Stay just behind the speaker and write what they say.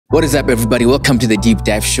What is up, everybody? Welcome to the Deep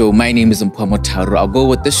Dive Show. My name is Mpomotaro. Our goal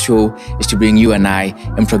with this show is to bring you and I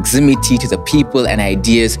in proximity to the people and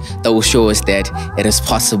ideas that will show us that it is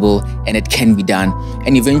possible and it can be done,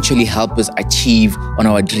 and eventually help us achieve on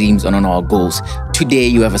our dreams and on our goals. Today,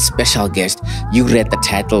 you have a special guest. You read the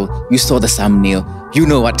title, you saw the thumbnail, you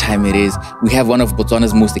know what time it is. We have one of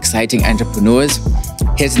Botswana's most exciting entrepreneurs.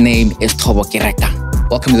 His name is Thobo Kerekang.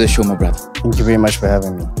 Welcome to the show, my brother. Thank you very much for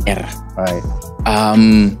having me. Yeah. All right.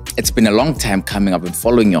 It's been a long time coming. I've been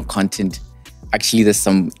following your content. Actually, there's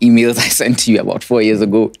some emails I sent to you about 4 years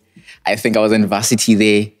ago. I think I was in varsity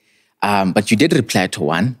there, but you did reply to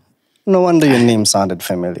one. No wonder your name sounded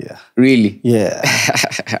familiar. Really? Yeah.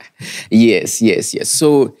 Yes.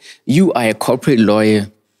 So you are a corporate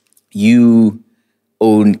lawyer. You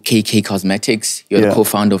own KK Cosmetics. You're the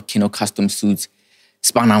co-founder of KeNo Custom Suits,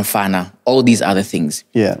 Spanamfana, all these other things.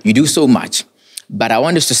 Yeah. You do so much. But I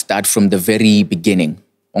want us to start from the very beginning.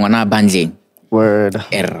 Word.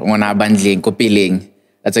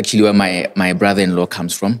 That's actually where my brother-in-law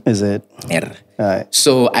comes from. Is it? Right.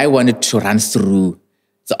 So I wanted to run through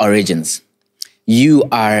the origins. You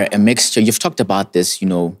are a mixture. You've talked about this,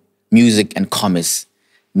 music and commerce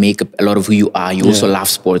make up a lot of who you are. You also love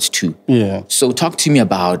sports too. Yeah. So talk to me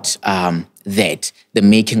about that, the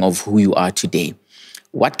making of who you are today.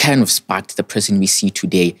 What kind of sparked the person we see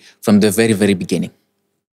today from the very, very beginning?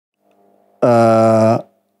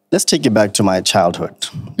 Let's take it back to my childhood.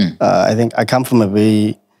 I think I come from a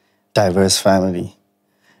very diverse family.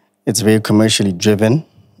 It's very commercially driven.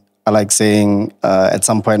 I like saying at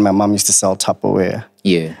some point my mom used to sell Tupperware.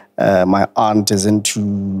 Yeah. My aunt is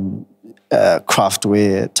into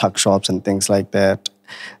craftware, tuck shops and things like that.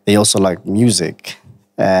 They also like music.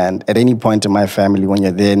 And at any point in my family, when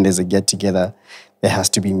you're there and there's a get-together, there has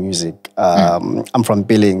to be music. I'm from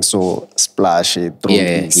Billing, so Splash, and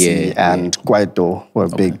Kwaito were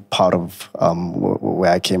a big part of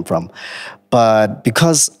where I came from. But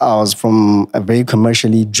because I was from a very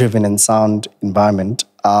commercially driven and sound environment,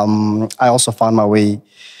 I also found my way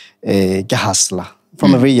a hustler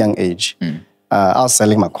from a very young age. I was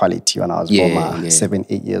selling my quality when I was 7,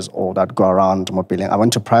 8 years old. I'd go around Mobiling. I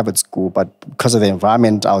went to private school, but because of the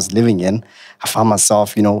environment I was living in, I found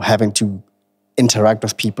myself, having to interact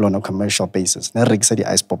with people on a commercial basis. You know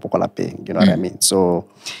what I mean? So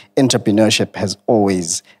entrepreneurship has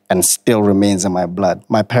always and still remains in my blood.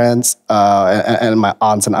 My parents and my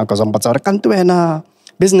aunts and uncles,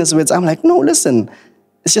 business with. I'm like, no, listen,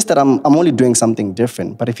 it's just that I'm only doing something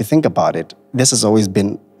different. But if you think about it, this has always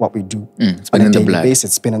been what we do. It's been in the blood.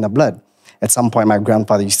 It's been in the blood. At some point, my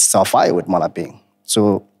grandfather used to sell firewood, malaping.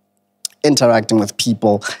 So interacting with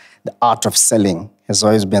people, the art of selling has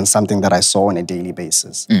always been something that I saw on a daily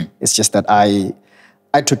basis. It's just that I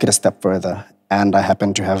took it a step further, and I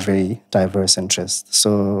happen to have very diverse interests.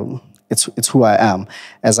 So it's who I am.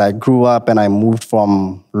 As I grew up and I moved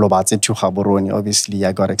from Lobatse to Gaborone, obviously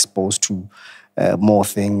I got exposed to more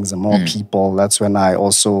things and more people. That's when I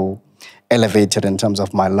also elevated in terms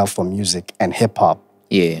of my love for music and hip-hop.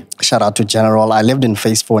 Yeah. Shout out to General. I lived in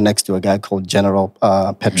Phase 4 next to a guy called General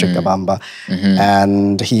Patrick Kabamba.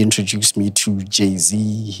 And he introduced me to Jay-Z.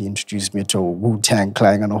 He introduced me to Wu-Tang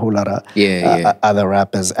Clan and a whole lot of other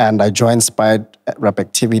rappers. And I joined Sprite Rap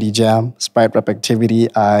Activity Jam. Sprite Rap Activity,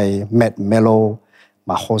 I met Mello,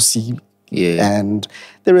 Mahosi. Yeah. And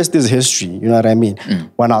the rest is history, you know what I mean?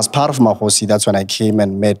 When I was part of Mahosi, that's when I came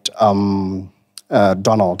and met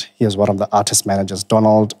Donald. He is one of the artist managers.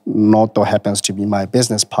 Donald Noto happens to be my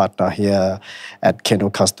business partner here at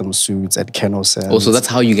KeNo Custom Suits, at KeNo Custom Suits. So that's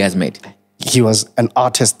how you guys met? He was an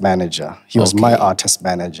artist manager. He was my artist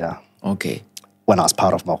manager. Okay. When I was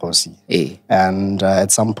part of Mahosi. And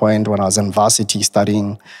at some point when I was in varsity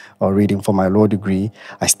studying or reading for my law degree,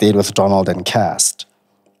 I stayed with Donald and Cast.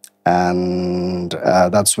 And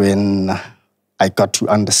that's when I got to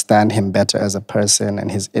understand him better as a person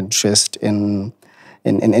and his interest in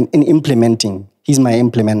implementing. He's my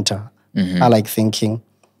implementer. I like thinking.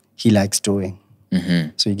 He likes doing.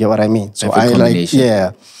 So you get what I mean? So I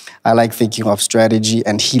like thinking of strategy,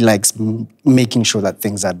 and he likes making sure that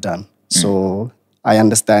things are done. So I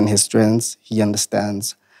understand his strengths. He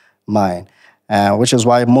understands mine, which is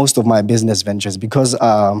why most of my business ventures, because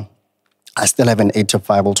I still have an 8 to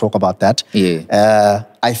 5, we'll talk about that. Yeah.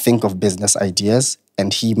 I think of business ideas,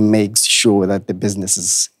 and he makes sure that the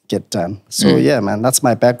businesses get done. So yeah, man, that's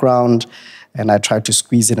my background, and I try to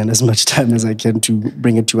squeeze it in as much time as I can to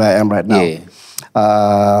bring it to where I am right now.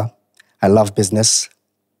 Yeah. I love business.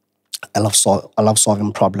 I love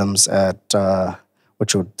solving problems at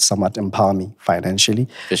which would somewhat empower me financially.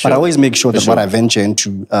 For sure. But I always make sure For that sure. what I venture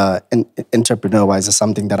into entrepreneur-wise is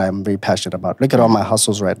something that I'm very passionate about. Look at all my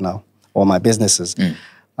hustles right now, all my businesses.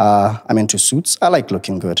 I'm into suits. I like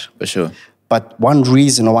looking good. For sure. But one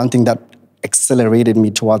reason or one thing that accelerated me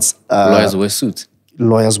towards... Lawyers wear suits.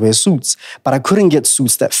 Lawyers wear suits. But I couldn't get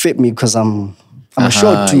suits that fit me because I'm a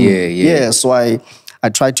short dude. Yeah. So I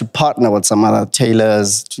tried to partner with some other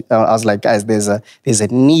tailors. I was like, guys, there's a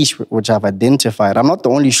niche which I've identified. I'm not the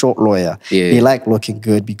only short lawyer. Yeah. They like looking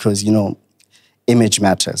good because, you know, image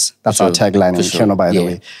matters. That's our tagline in Keno, by the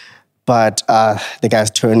way. But the guys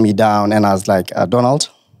turned me down and I was like, Donald,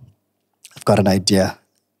 I've got an idea.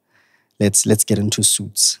 Let's get into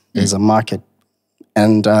suits. There's a market.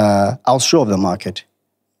 And I'll show the market.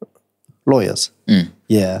 Lawyers.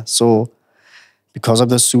 Yeah, so... because of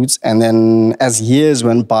the suits. And then as years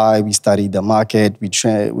went by, we studied the market. We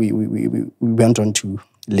went on to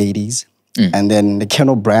ladies. And then the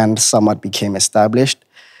Keno brand somewhat became established.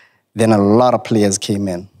 Then a lot of players came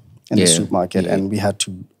in the suit market. And we had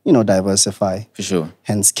to, you know, diversify. For sure.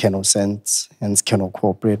 Hence Keno Scents, hence Keno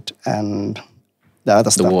Corporate, and the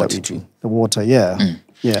other stuff that we do. The water,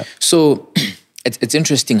 yeah. So it's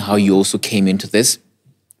interesting how you also came into this,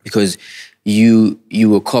 because you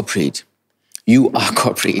were corporate. You are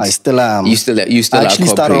corporate. I still am. You still are corporate. I actually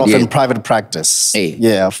started off in private practice.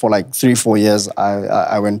 Yeah, for like 3-4 years,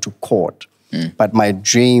 I went to court. But my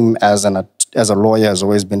dream as a lawyer has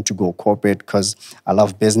always been to go corporate because I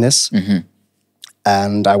love business.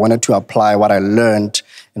 And I wanted to apply what I learned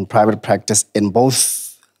in private practice in both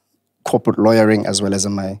corporate lawyering as well as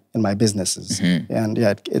in my businesses. And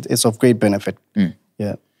yeah, it's of great benefit.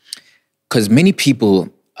 Yeah. Because many people,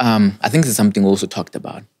 I think there's something also talked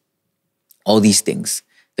about. All these things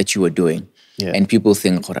that you were doing. And people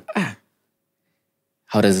think,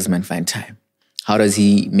 how does this man find time? How does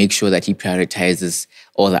he make sure that he prioritizes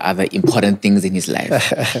all the other important things in his life?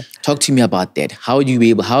 Talk to me about that. How are you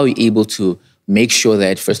able to make sure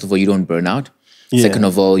that, first of all, you don't burn out? Second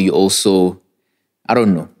of all, you also, I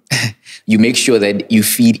don't know, you make sure that you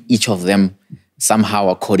feed each of them somehow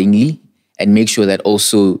accordingly, and make sure that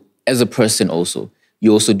also, as a person also,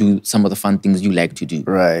 you also do some of the fun things you like to do.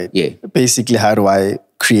 Right. Yeah. Basically, how do I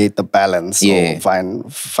create the balance or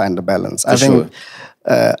find the balance? I think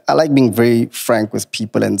I like being very frank with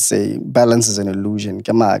people and say balance is an illusion.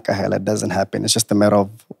 It doesn't happen. It's just a matter of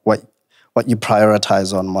what you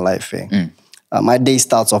prioritize on my life. My day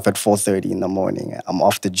starts off at 4:30 in the morning. I'm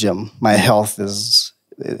off the gym. My health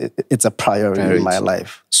it's a priority in my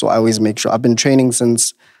life. So I always make sure. I've been training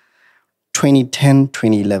since 2010,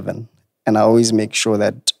 2011. And I always make sure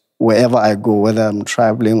that wherever I go, whether I'm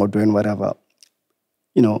traveling or doing whatever,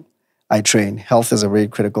 you know, I train. Health is a very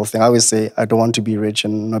critical thing. I always say I don't want to be rich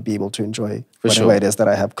and not be able to enjoy whatever it is that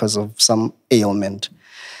I have because of some ailment.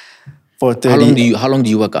 For 30, how long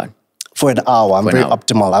do you work out? For an hour. I'm very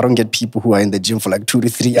optimal. I don't get people who are in the gym for like 2 to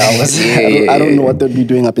 3 hours. I don't know what they'll be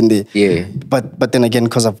doing up in there. But then again,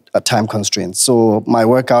 because of time constraints. So my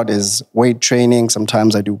workout is weight training.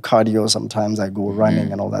 Sometimes I do cardio. Sometimes I go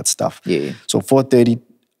running and all that stuff. So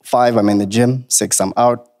 4:35, I'm in the gym. 6, I'm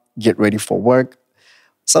out. Get ready for work.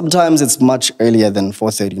 Sometimes it's much earlier than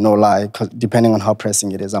 4:30, no lie, because depending on how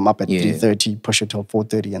pressing it is. I'm up at 3:30, push it till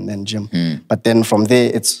 4:30, and then gym. But then from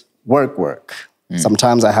there, it's work.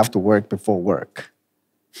 Sometimes I have to work before work.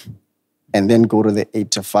 And then go to the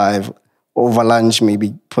 8 to 5. Over lunch,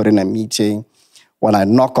 maybe put in a meeting. When I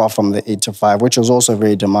knock off from the 8 to 5, which was also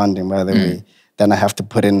very demanding, by the way, then I have to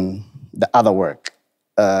put in the other work.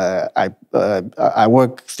 I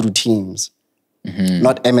work through teams.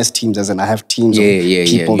 Not MS Teams, as in I have teams of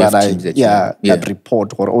people that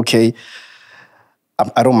report or, okay,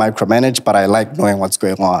 I don't micromanage, but I like knowing what's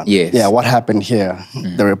going on. Yeah, what happened here?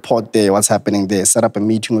 The report there, what's happening there? Set up a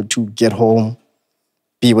meeting or two, get home,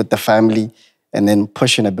 be with the family, and then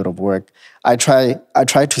push in a bit of work. I try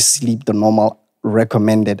to sleep the normal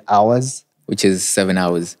recommended hours. Which is 7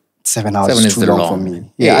 hours. 7 hours is too long for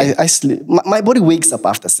me. I sleep. My body wakes up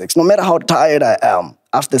after 6. No matter how tired I am,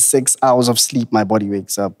 after 6 hours of sleep, my body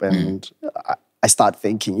wakes up and I start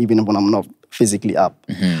thinking, even when I'm not physically up.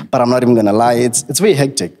 But I'm not even gonna lie, it's very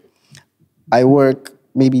hectic. I work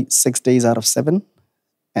maybe 6 days out of 7,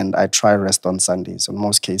 and I try rest on Sundays in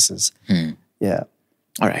most cases. Yeah.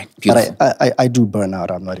 All right. Beautiful. But I do burn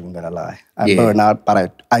out, I'm not even gonna lie. I burn out,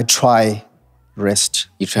 but I try rest.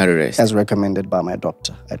 You try to rest. As recommended by my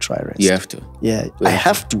doctor. I try rest. You have to. Yeah, I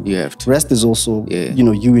have to. You have to. Rest is also,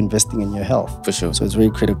 you investing in your health. For sure. So it's very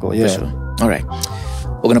critical, For sure. All right.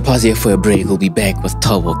 We're going to pause here for a break. We'll be back with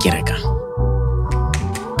Thobo Kerekang.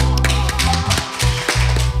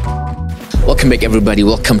 Welcome back, everybody.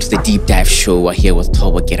 Welcome to the Deep Dive Show. We're here with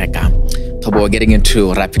Thobo Kerekang. Thobo, we're getting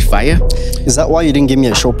into rapid fire. Is that why you didn't give me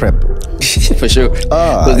a show prep? For sure.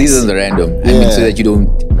 Because these are random. I mean, so that you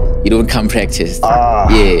don't come practiced.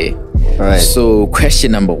 Yeah. Right. So,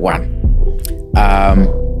 question number 1.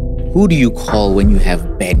 Who do you call when you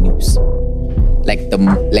have bad news? Like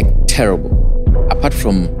terrible. Apart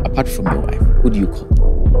from your wife, who do you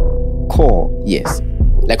call? Call? Yes.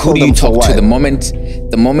 Like, who do you talk to the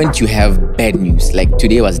moment you have bad news? Like,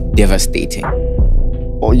 today was devastating.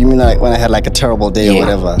 Oh, you mean like when I had like a terrible day or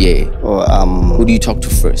whatever? Yeah. Or who do you talk to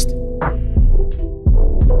first?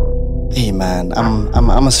 Hey man,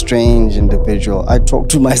 I'm a strange individual. I talk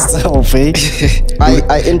to myself, eh?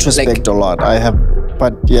 I introspect a lot.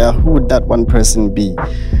 But yeah, who would that one person be?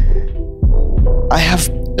 I have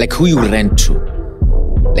like who you rent to.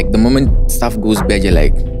 Like the moment stuff goes bad, you're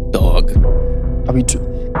like, dog.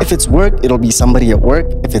 If it's work, it'll be somebody at work.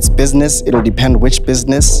 If it's business, it'll depend which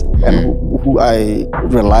business and who I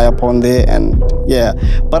rely upon there. And yeah,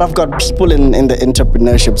 but I've got people in the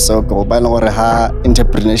entrepreneurship circle.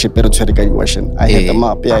 I hit them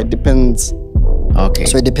up. Yeah, it depends. Okay.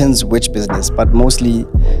 So it depends which business, but mostly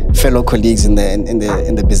fellow colleagues in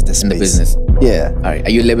the business space. In the business. Yeah. All right. Are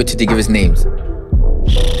you at liberty to give us names?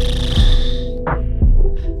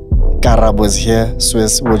 Garab was here,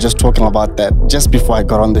 Swiss. We were just talking about that just before I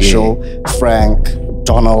got on the show. Frank,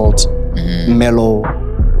 Donald, Mello.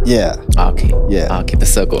 Yeah. Okay. Yeah. Okay, the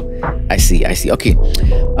circle. I see. Okay.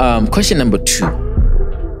 Question number 2.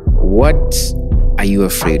 What are you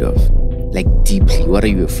afraid of? Like deeply, what are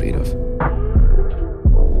you afraid of?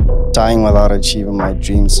 Dying without achieving my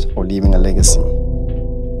dreams or leaving a legacy.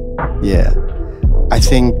 Yeah. I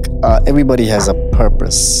think everybody has a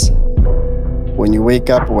purpose. When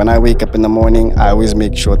I wake up in the morning, I always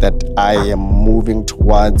make sure that I am moving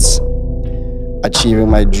towards achieving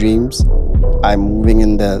my dreams. I'm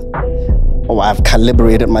moving I've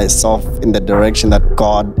calibrated myself in the direction that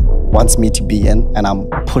God wants me to be in, and I'm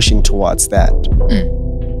pushing towards that.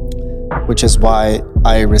 Which is why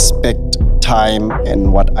I respect time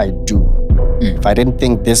and what I do. If I didn't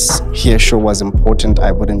think this here show was important,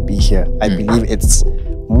 I wouldn't be here. I believe it's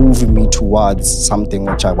moving me towards something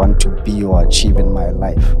which I want to be or achieve in my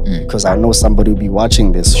life. Because I know somebody will be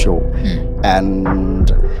watching this show and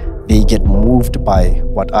they get moved by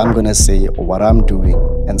what I'm going to say or what I'm doing,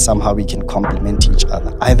 and somehow we can complement each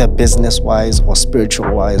other, either business-wise or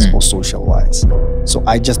spiritual-wise or social-wise. So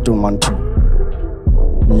I just don't want to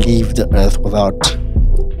leave the earth without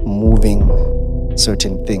moving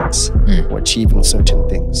certain things or achieving certain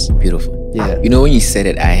things. Beautiful. Yeah. You know, when you said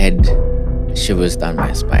it, I had shivers down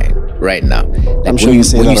my spine right now. Like I'm sure you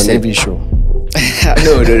say that on every show.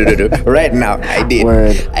 No. Right now, I did.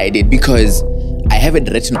 Word. I did, because I have it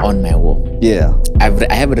written on my wall. Yeah. I have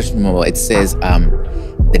it written on my wall. It says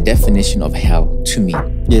the definition of hell to me.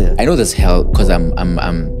 Yeah. I know there's hell because I'm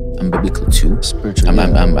biblical too. Spiritual.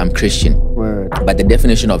 I'm Christian. Word. But the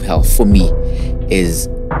definition of hell for me is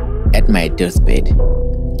at my deathbed.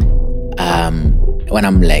 When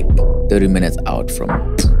I'm like 30 minutes out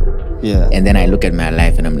from. Yeah. And then I look at my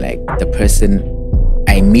life and I'm like,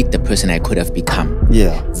 I meet the person I could have become.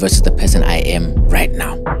 Yeah. Versus the person I am right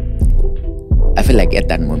now. I feel like at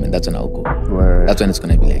that moment, that's when I'll go. Word. That's when it's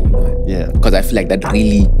gonna be like, you know what? Yeah. Because I feel like that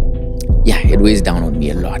really, it weighs down on me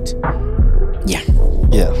a lot. Yeah.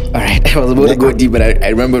 Yeah. All right. I was about to go deep, but I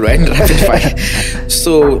remember right in rapid fire.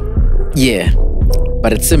 So, yeah.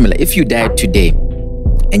 But it's similar. If you died today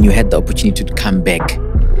and you had the opportunity to come back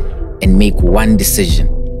and make one decision,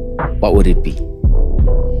 what would it be?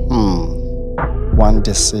 One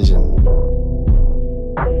decision.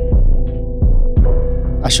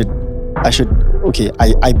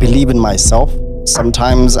 I believe in myself.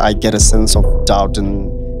 Sometimes I get a sense of doubt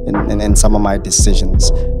in some of my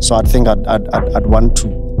decisions. So I think I'd want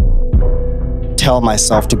to tell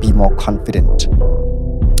myself to be more confident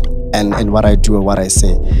in what I do and what I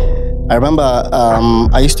say. I remember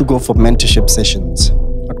I used to go for mentorship sessions.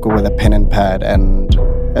 I'd go with a pen and pad, and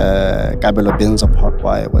Kabelo Bins of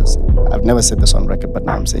Hotwire I've never said this on record, but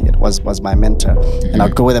now I'm saying it, was my mentor. And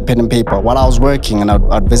I'd go with a pen and paper while I was working, and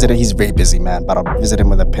I'd visit him. He's a very busy man, but I'd visit him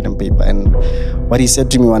with a pen and paper. And what he said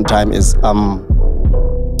to me one time is,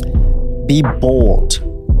 be bold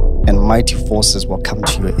and mighty forces will come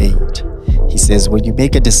to your aid. He says, when you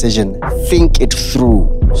make a decision, think it through.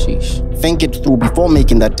 Sheesh. Think it through before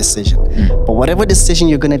making that decision. But whatever decision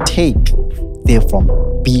you're going to take, therefrom,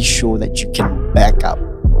 be sure that you can back up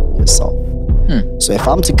yourself. So if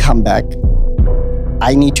I'm to come back,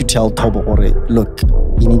 I need to tell Thobo, look,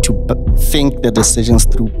 you need to think the decisions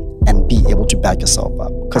through and be able to back yourself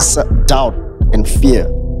up. Because doubt and fear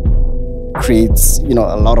creates, a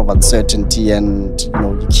lot of uncertainty, and,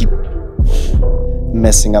 you keep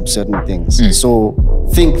messing up certain things. So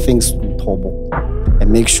think things through, Thobo,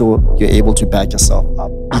 and make sure you're able to back yourself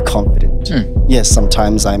up. Be confident. Yes,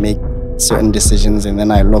 sometimes I make certain decisions and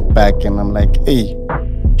then I look back and I'm like, hey,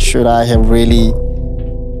 should I have really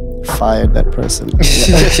fired that person?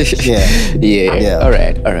 Yeah. All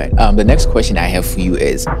right. The next question I have for you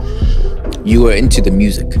is, you were into the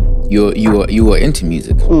music. You were into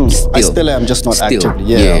music. I still am, just not actively.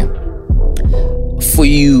 Yeah. For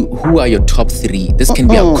you, who are your top 3? This can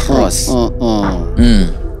be across.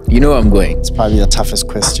 You know where I'm going. It's probably the toughest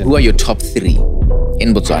question. Who are your top 3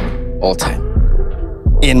 in Botswana all time?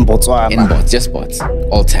 In Botswana? Just bots,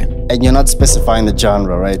 all time. And you're not specifying the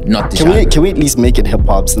genre, right? Not the genre. Can we at least make it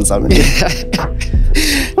hip-hop, since I'm in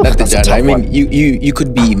Not the genre. I mean, you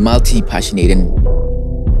could be multi-passionate in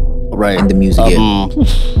the music.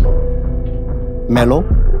 Mellow.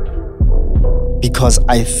 Because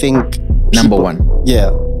I think number 1.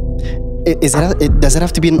 Yeah. Does it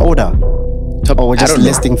have to be in order? Or we're just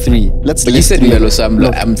listing 3? But you said Mellow, so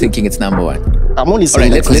I'm thinking it's number 1. I'm only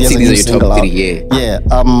saying that because let's see these are your top 3. Yeah.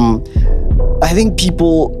 I think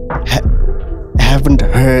people haven't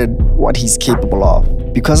heard what he's capable of,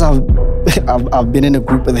 because I've been in a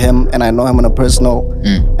group with him and I know him on a personal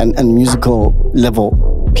and musical level.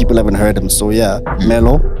 People haven't heard him. So yeah,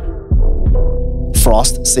 Mellow,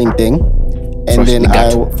 Frost, same thing. And Frost then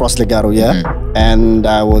Legato. Frost Legato, yeah. And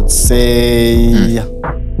I would say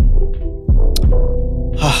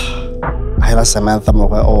Ayla Samantha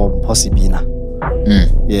Moga or Possibina.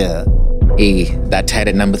 Yeah. Hey, that tied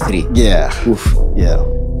at number 3. Yeah. Oof. Yeah.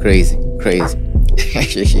 Crazy.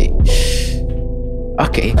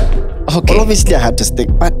 Okay. Well, obviously I had to stick,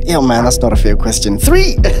 but yeah, man, that's not a fair question.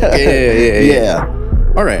 3. Yeah.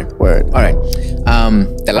 All right. Word. All right.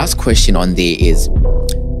 The last question on there is,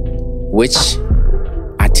 which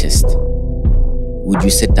artist would you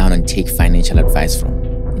sit down and take financial advice from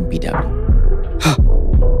in BW?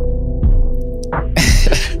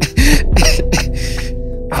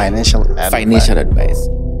 Financial advice.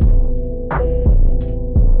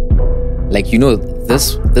 Like,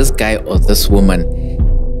 this guy or this woman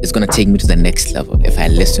is gonna take me to the next level if I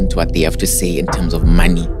listen to what they have to say in terms of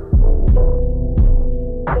money.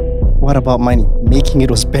 What about money? Making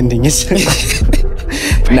it or spending it?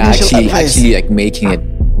 Actually, like making it,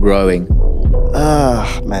 growing.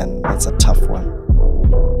 Man, that's a tough one.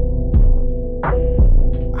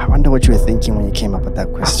 I wonder what you were thinking when you came up with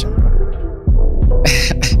that question, bro.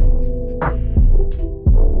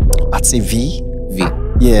 I'd say V.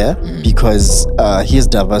 Yeah, because he has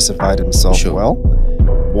diversified himself well.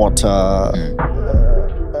 Water,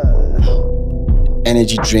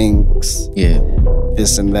 energy drinks,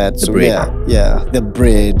 this and that. The bread. Yeah, the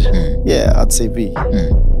bread. Yeah, I'd say V.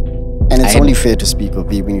 And it's only fair to speak of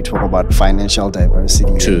V when you talk about financial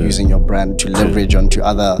diversity and using your brand to leverage onto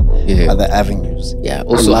other avenues. Yeah,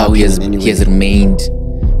 also how he has remained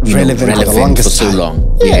relevant for so long.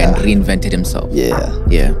 And reinvented himself. Yeah.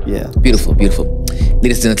 Beautiful.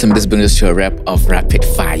 Ladies and gentlemen, this brings us to a wrap of Rapid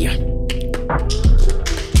Fire.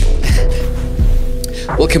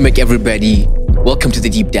 Welcome back, everybody. Welcome to the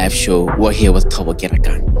Deep Dive Show. We're here with Thobo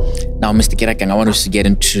Kerekang. Now, Mr. Kerekang, I want us to get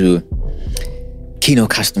into KeNo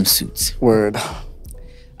Custom Suits. Word.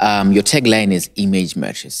 Your tagline is image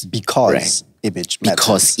matters. Because image matters.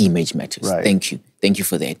 Because image matters. Right. Thank you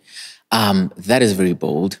for that. That is very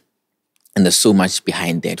bold, and there's so much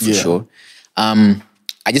behind that for sure.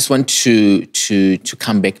 I just want to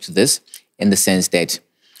come back to this in the sense that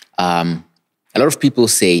a lot of people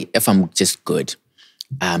say, if I'm just good,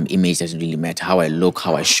 image doesn't really matter. How I look,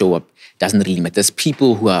 how I show up doesn't really matter. There's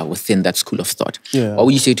people who are within that school of thought. What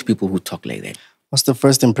would you say to people who talk like that? What's the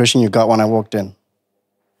first impression you got when I walked in?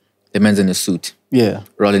 The man's in a suit. Yeah.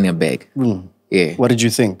 Rolling a bag. Yeah. What did you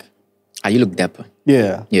think? You look dapper.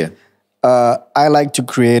 Yeah. Yeah. I like to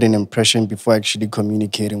create an impression before actually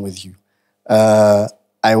communicating with you.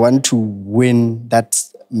 I want to win that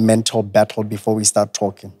mental battle before we start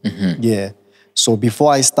talking. Yeah. So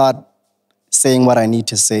before I start saying what I need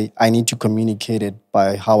to say, I need to communicate it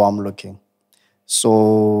by how I'm looking.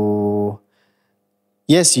 So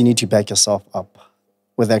yes, you need to back yourself up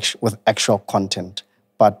with actual content.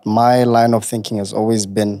 But my line of thinking has always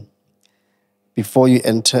been, before you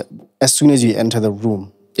enter, as soon as you enter the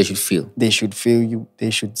room, they should feel. They should feel you.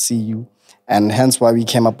 They should see you. And hence why we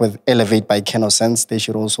came up with Elevate by Keno Sense. They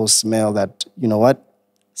should also smell that, you know what?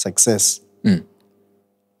 Success,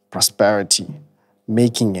 prosperity,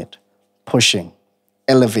 making it, pushing,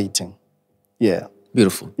 elevating. Yeah.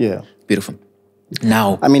 Beautiful. Yeah. Beautiful.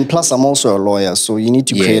 Now, I mean, plus I'm also a lawyer, so you need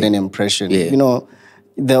to create an impression. You know,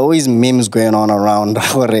 there are always memes going on around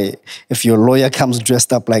where if your lawyer comes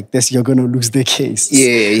dressed up like this, you're going to lose the case.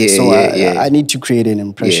 So I need to create an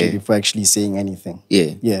impression before actually saying anything.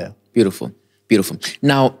 Yeah. Beautiful. Beautiful.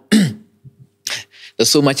 Now, there's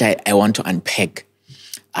so much I want to unpack.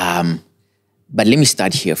 But let me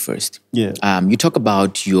start here first. Yeah. You talk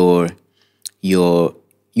about you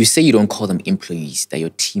say you don't call them employees, they're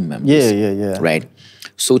your team members. Yeah. Right?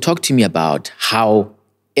 So talk to me about how,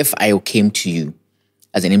 if I came to you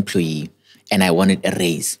as an employee and I wanted a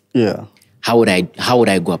raise, how would I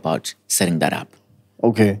go about setting that up?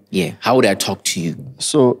 Okay. Yeah. How would I talk to you?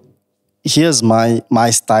 So here's my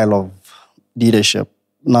style of leadership.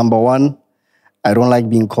 Number one, I don't like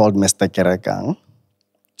being called Mr. Kerekang.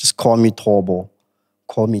 Just call me Thobo,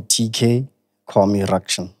 call me TK, call me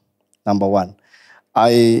Rakshan. Number one.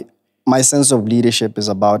 My sense of leadership is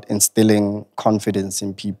about instilling confidence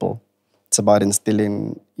in people. It's about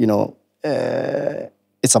instilling,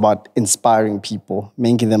 it's about inspiring people,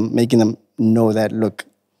 making them know that, look,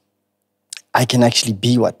 I can actually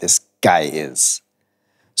be what this guy is.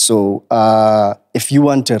 So if you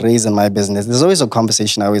want to raise in my business, there's always a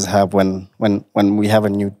conversation I always have when we have a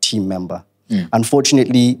new team member.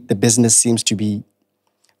 Unfortunately, the business seems to be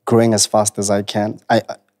growing as fast as I can.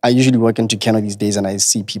 I usually work into Keno these days and I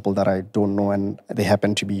see people that I don't know and they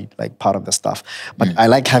happen to be like part of the staff. But I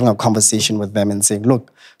like having a conversation with them and saying,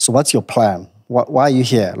 look, so what's your plan? Why are you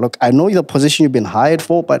here? Look, I know the position you've been hired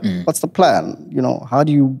for, but what's the plan? How are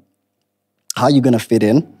you going to fit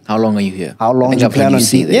in? How long are you here? How long do you plan on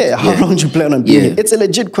being here? How long do you plan on being here? It's a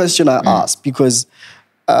legit question I ask because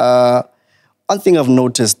one thing I've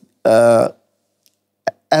noticed,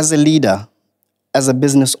 as a leader, as a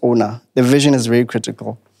business owner, the vision is very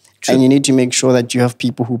critical. True. And you need to make sure that you have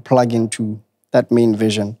people who plug into that main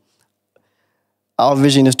vision. Our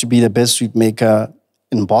vision is to be the best suit maker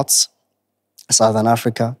in Bots, Southern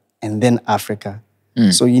Africa, and then Africa.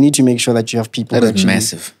 So you need to make sure that you have people that is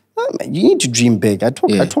massive. You need to dream big. I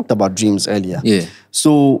talked about dreams earlier. Yeah.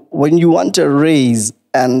 So when you want to raise,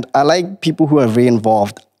 and I like people who are very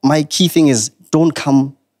involved, my key thing is don't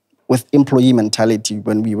come with employee mentality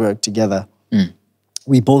when we work together.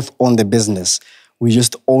 We both own the business. We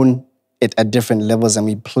just own it at different levels and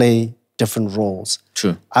we play different roles.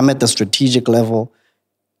 True. I'm at the strategic level.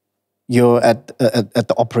 You're at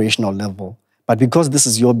the operational level. But because this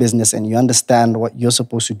is your business and you understand what you're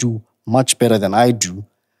supposed to do much better than I do,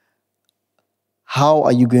 how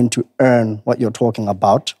are you going to earn what you're talking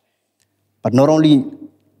about? But not only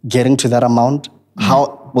getting to that amount,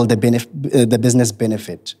 how will the business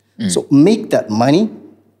benefit? So make that money,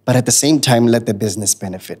 but at the same time, let the business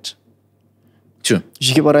benefit. True.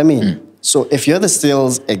 You get what I mean? So if you're the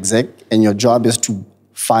sales exec and your job is to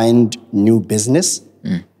find new business,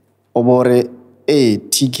 or hey,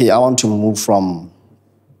 TK, I want to move from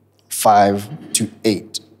 5 to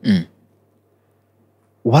 8.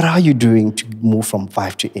 What are you doing to move from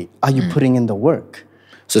 5 to 8? Are you putting in the work?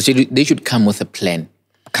 So they should come with a plan.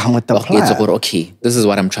 Come with the plan. Okay, this is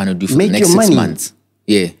what I'm trying to do for the next 6 months.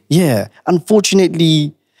 Yeah. Yeah.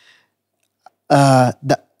 Unfortunately, the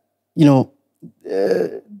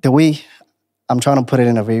way I'm trying to put it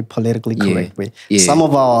in a very politically correct way. Some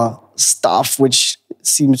of our staff, which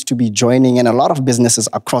seems to be joining, and a lot of businesses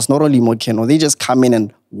across, not only Keno, they just come in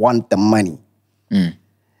and want the money.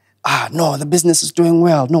 No, the business is doing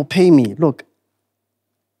well. No, pay me. Look,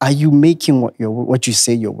 are you making what you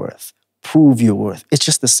say you're worth? Prove your worth. It's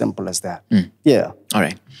just as simple as that. Yeah. All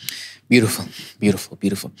right. Beautiful, beautiful,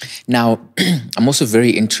 beautiful. Now, I'm also very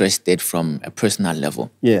interested from a personal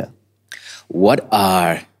level. Yeah. What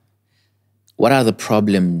are the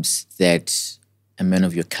problems that a man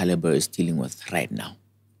of your caliber is dealing with right now?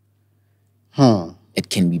 It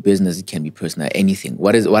can be business, it can be personal, anything.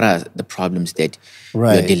 What are the problems that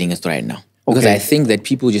you're dealing with right now? Because I think that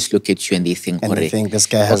people just look at you and they think, this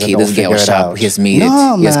guy has this guy was sharp, he has made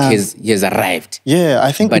it, he has arrived. Yeah,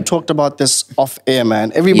 I think we talked about this off air,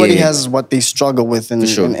 man. Everybody has what they struggle with in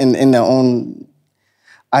their own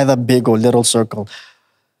either big or little circle.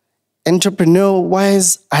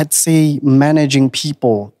 Entrepreneur-wise, I'd say managing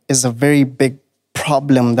people is a very big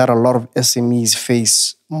problem that a lot of SMEs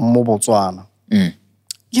face.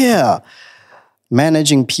 Yeah.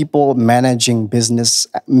 Managing people, managing businesses,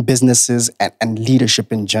 and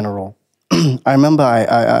leadership in general. I remember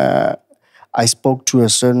I spoke to a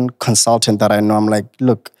certain consultant that I know. I'm like,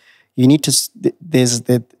 look, you need to.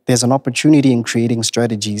 There's an opportunity in creating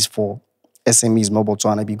strategies for SMEs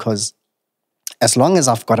Botswana because as long as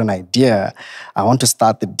I've got an idea, I want to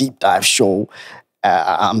start the deep dive show.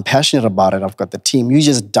 I'm passionate about it. I've got the team. You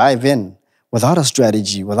just dive in without a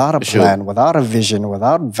strategy, without a plan, without a vision,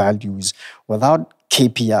 without values, without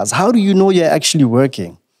KPIs? How do you know you're actually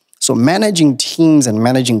working? So managing teams and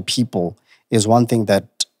managing people is one thing that,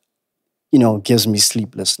 gives me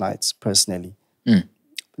sleepless nights personally.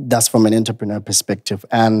 That's from an entrepreneur perspective.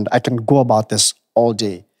 And I can go about this all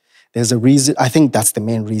day. There's a reason, I think that's the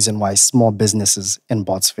main reason why small businesses in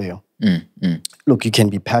bots fail. Look, you can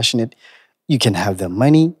be passionate, you can have the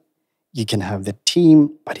money, you can have the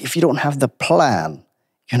team, but if you don't have the plan,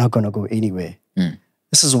 you're not going to go anywhere.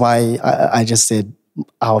 This is why I just said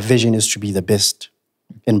our vision is to be the best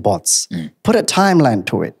in bots. Put a timeline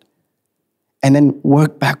to it and then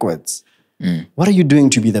work backwards. What are you doing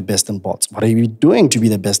to be the best in bots? What are you doing to be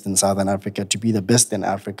the best in Southern Africa, to be the best in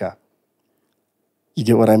Africa? You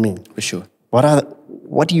get what I mean? For sure.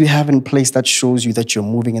 What do you have in place that shows you that you're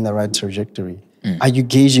moving in the right trajectory? Are you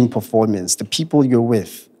gauging performance? The people you're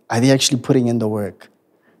with, are they actually putting in the work?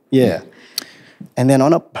 Yeah. And then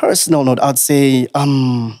on a personal note, I'd say,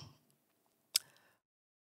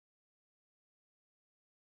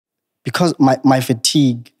 because my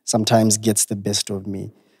fatigue sometimes gets the best of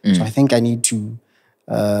me. So I think I need to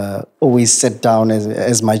always sit down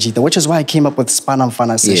as Majida, which is why I came up with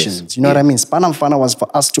Spanamfana sessions. Yes. You know what I mean? Spanamfana was for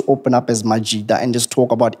us to open up as Majida and just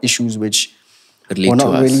talk about issues which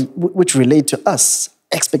relate to us.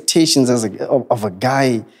 Expectations of a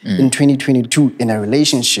guy in 2022 in a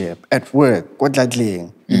relationship, at work,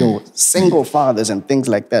 single fathers and things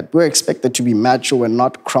like that. We're expected to be macho and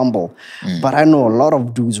not crumble. But I know a lot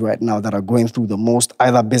of dudes right now that are going through the most,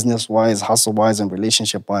 either business-wise, hustle-wise, and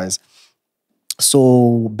relationship-wise.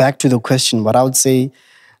 So back to the question, what I would say,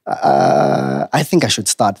 I think I should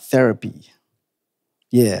start therapy.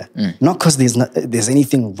 Yeah, not because there's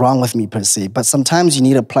anything wrong with me per se, but sometimes you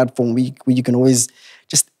need a platform where you can always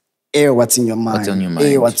just air what's in your mind,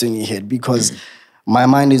 air what's in your head, because my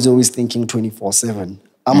mind is always thinking 24/7.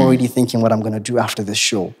 I'm already thinking what I'm going to do after this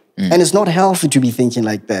show. And it's not healthy to be thinking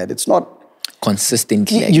like that. It's not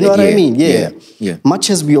consistently. You know what I mean? Yeah. Much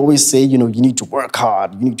as we always say, you need to work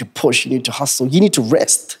hard, you need to push, you need to hustle, you need to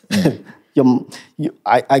rest.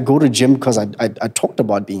 I go to gym because I talked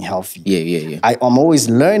about being healthy. Yeah. I'm always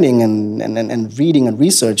learning and reading and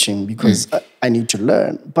researching because I need to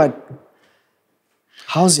learn. But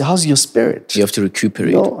how's your spirit? You have to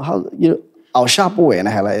recuperate. Our sharp way and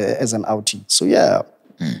as an outie. So yeah,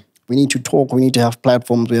 we need to talk. We need to have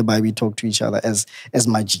platforms whereby we talk to each other as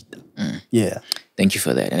Majida. Yeah. Thank you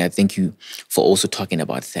for that, and I thank you for also talking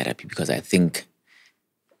about therapy, because I think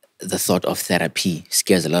the thought of therapy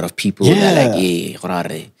scares a lot of people. Yeah. They're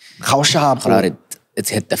like, how sharp? It's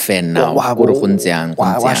hit the fan now.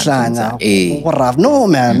 No,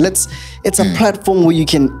 man. It's a platform where you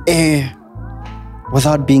can air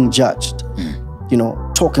without being judged.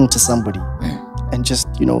 Talking to somebody and just,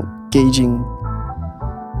 gauging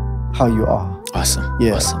how you are. Awesome.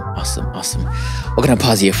 Yeah. Awesome. We're going to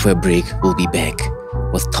pause here for a break. We'll be back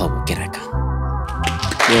with Thobo Kerekang.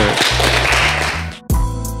 Yeah.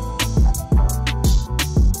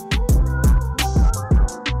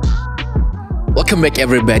 Welcome back,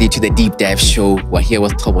 everybody, to the Deep Dive Show. We're here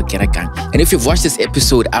with Thobo Kerekang. And if you've watched this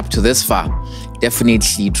episode up to this far,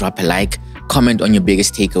 definitely drop a like, comment on your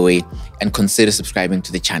biggest takeaway, and consider subscribing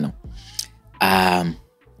to the channel.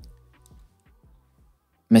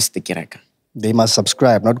 Mr. Kerekang. They must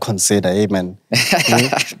subscribe, not consider. Amen.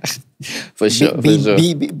 For sure.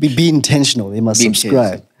 Be intentional. They must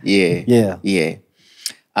subscribe. Yeah.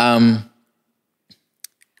 I'm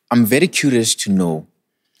very curious to know,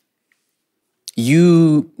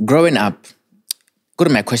 you growing up,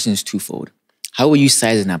 my question is twofold. How were you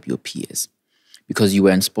sizing up your peers? Because you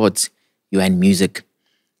were in sports, you were in music,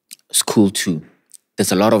 school too.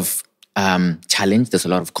 There's a lot of challenge, there's a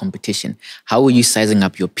lot of competition. How were you sizing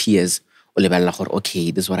up your peers?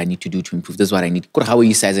 Okay, this is what I need to do to improve. This is what I need. How are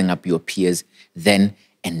you sizing up your peers then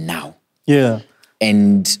and now? Yeah.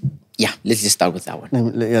 And yeah, let's just start with that one.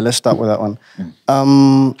 Yeah, let's start with that one.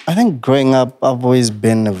 I think growing up, I've always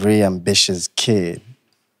been a very ambitious kid.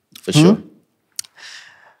 For sure.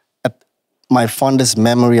 My fondest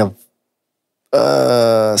memory of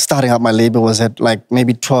starting out my label was at like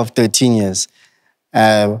maybe 12, 13 years.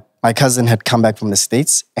 My cousin had come back from the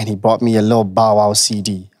States and he brought me a little Bow Wow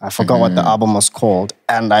CD. I forgot what the album was called.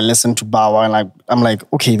 And I listened to Bow Wow and I'm like,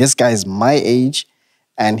 okay, this guy is my age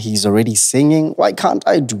and he's already singing. Why can't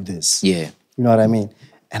I do this? Yeah. You know what I mean?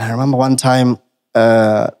 And I remember one time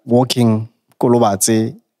walking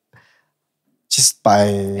Kolobatse just by...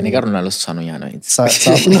 I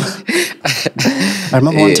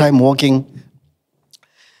remember one time walking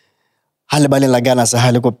and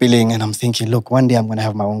I'm thinking, look, one day I'm going to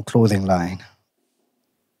have my own clothing line.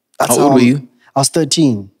 How old were you? I was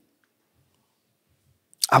 13.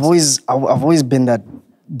 I've always been that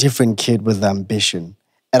different kid with ambition.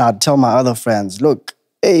 And I'd tell my other friends, look,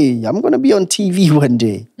 hey, I'm going to be on TV one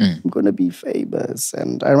day. I'm going to be famous.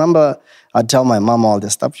 And I remember I'd tell my mom all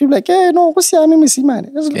this stuff. She'd be like, hey, no, what's the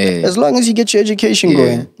man? As long as you get your education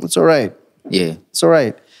going, it's all right. Yeah. It's all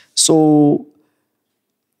right. So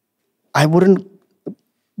I wouldn't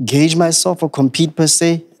gauge myself or compete per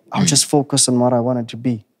se. I'll just focus on what I wanted to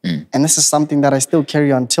be. And this is something that I still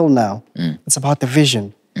carry on till now. It's about the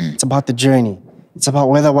vision. It's about the journey. It's about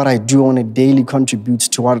whether what I do on a daily contributes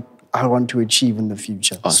to what I want to achieve in the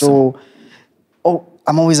future. Awesome. So,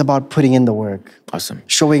 I'm always about putting in the work. Awesome.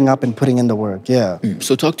 Showing up and putting in the work, yeah.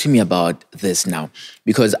 So talk to me about this now,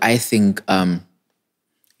 because I think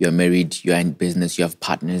you're married, you're in business, you have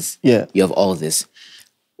partners, you have all this.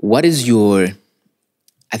 What is your...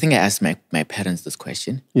 I think I asked my parents this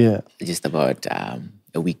question just about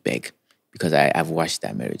a week back, because I've watched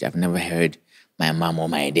that marriage. I've never heard my mom or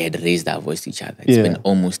my dad raise their voice to each other. It's been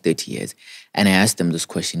almost 30 years. And I asked them this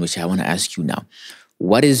question, which I want to ask you now.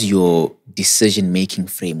 What is your decision-making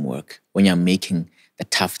framework when you're making the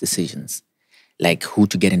tough decisions? Like who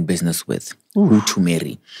to get in business with, who to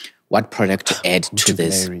marry, what product to add to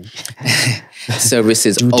this,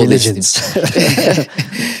 services, due all diligence.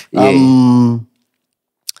 This.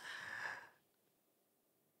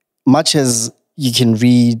 Much as you can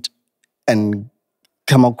read and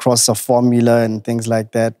come across a formula and things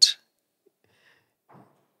like that,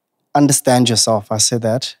 understand yourself. I said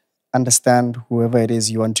that. Understand whoever it is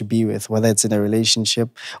you want to be with, whether it's in a relationship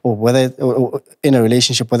or whether it's,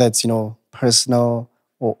 personal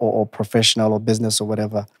or professional or business or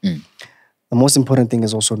whatever. The most important thing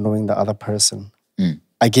is also knowing the other person.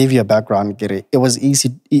 I gave you a background, Gere. It was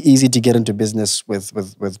easy to get into business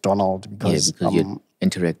with Donald because you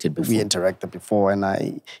interacted before. We interacted before,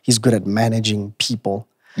 and he's good at managing people.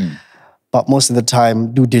 But most of the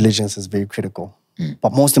time, due diligence is very critical.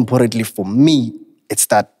 But most importantly for me, it's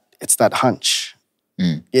that hunch.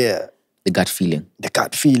 Yeah. The gut feeling. The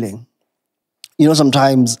gut feeling.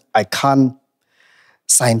 Sometimes I can't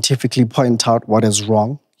scientifically point out what is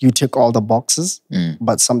wrong. You tick all the boxes,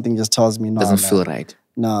 but something just tells me, no. Doesn't feel right.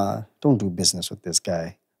 Nah, don't do business with this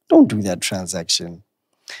guy. Don't do that transaction.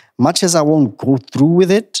 Much as I won't go through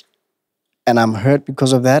with it, and I'm hurt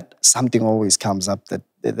because of that, something always comes up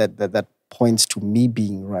that points to me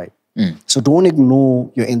being right. So don't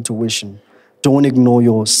ignore your intuition. Don't ignore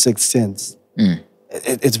your sixth sense.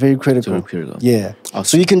 It's very critical. Very critical. Yeah. Awesome.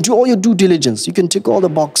 So you can do all your due diligence. You can tick all the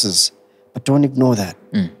boxes, but don't ignore that.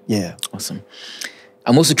 Yeah. Awesome.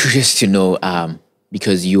 I'm also curious to know,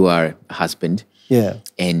 because you are a husband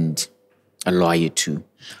and a lawyer too,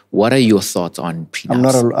 what are your thoughts on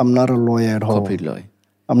prenups? I'm not a lawyer at home. Corporate lawyer.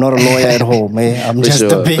 I'm not a lawyer at home, man. I'm just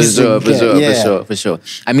a basic. For sure.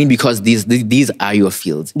 I mean, because these are your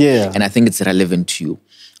fields. Yeah. And I think it's relevant to you.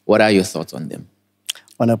 What are your thoughts on them?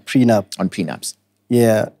 On a prenup? On prenups.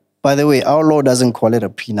 Yeah. By the way, our law doesn't call it a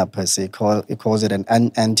prenup per se. It calls it an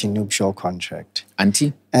anti-nuptial contract.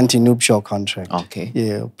 Anti-nuptial contract. Okay.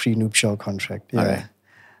 Yeah, prenuptial contract. Yeah. All right.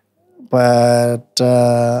 But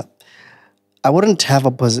I wouldn't have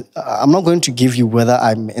a position. I'm not going to give you whether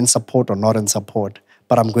I'm in support or not in support,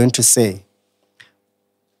 but I'm going to say,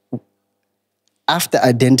 after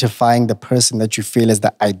identifying the person that you feel is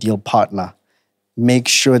the ideal partner, make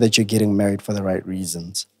sure that you're getting married for the right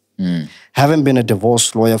reasons. Having been a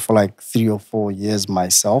divorce lawyer for like 3 or 4 years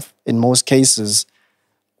myself, in most cases,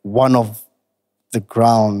 one of the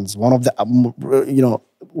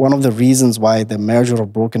reasons why the marriage would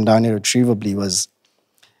have broken down irretrievably was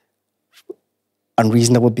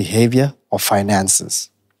unreasonable behavior or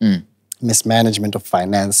finances, mismanagement of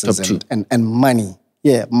finances and money.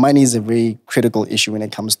 Yeah, money is a very critical issue when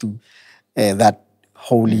it comes to that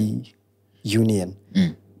holy union.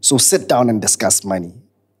 So sit down and discuss money.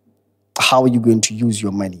 How are you going to use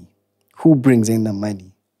your money? Who brings in the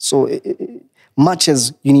money? So much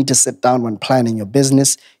as you need to sit down when planning your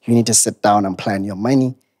business, you need to sit down and plan your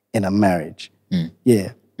money in a marriage.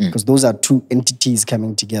 Yeah, because those are two entities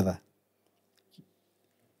coming together.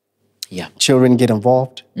 Yeah. Children get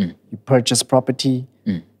involved. You purchase property,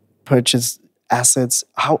 purchase assets.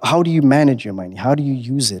 How do you manage your money? How do you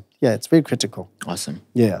use it? Yeah, it's very critical. Awesome.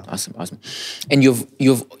 Yeah. Awesome. And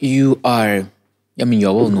you are, I mean,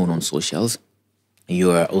 you're well known on socials.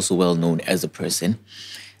 You are also well known as a person.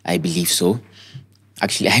 I believe so.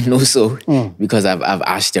 Actually, I know so because I've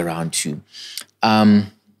asked around too.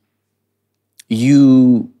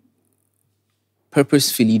 You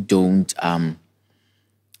purposefully don't,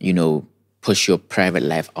 push your private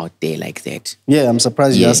life out there like that. Yeah, I'm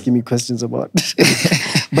surprised you're asking me questions about.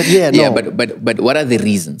 But yeah, no. Yeah, but what are the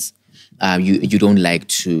reasons? you don't like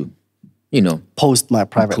to, post my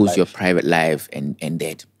private post life. your private life and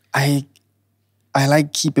that. I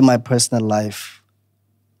like keeping my personal life.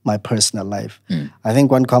 I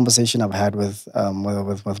think one conversation I've had with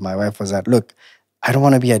my wife was that, look, I don't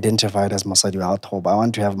want to be identified as Mosadi wa Thobo. I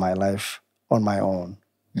want to have my life on my own.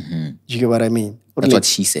 You get what I mean? That's what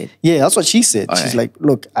she said. Yeah, that's what she said. She's like,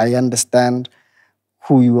 look, I understand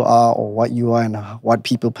who you are or what you are and what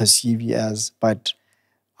people perceive you as, but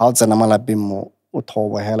leave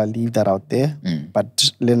that out there.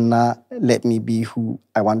 But let me be who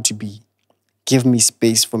I want to be. Give me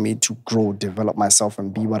space for me to grow, develop myself,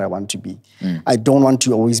 and be what I want to be. I don't want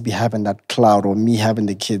to always be having that cloud, or me having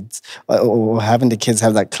the kids, or having the kids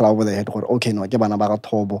have that cloud with their head, or okay, no,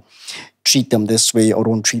 treat them this way, or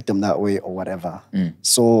don't treat them that way, or whatever.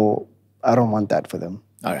 So I don't want that for them.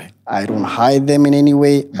 All right. I don't hide them in any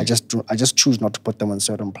way. I just choose not to put them on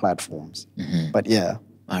certain platforms. But yeah,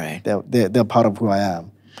 all right, they're part of who I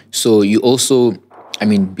am. So you also,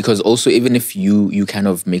 because also even if you kind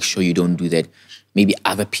of make sure you don't do that, maybe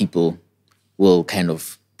other people will kind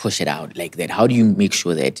of push it out like that. How do you make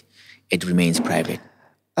sure that it remains private?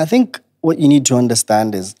 I think what you need to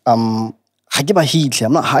understand is, I'm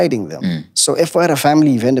not hiding them. So if we're at a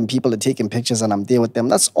family event and people are taking pictures and I'm there with them,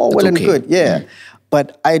 that's all well and good, yeah.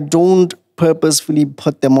 But I don't purposefully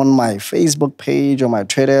put them on my Facebook page or my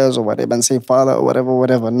Twitters or whatever and say father or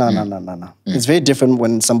whatever. No. It's very different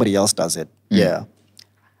when somebody else does it. Yeah.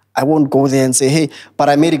 I won't go there and say, hey, but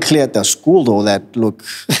I made it clear at the school though that, look,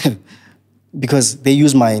 because they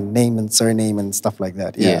use my name and surname and stuff like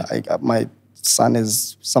that. Yeah. My son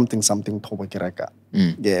is something Thobo Kerekang.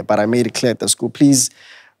 Yeah, but I made it clear at the school, please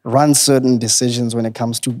run certain decisions when it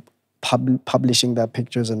comes to publishing their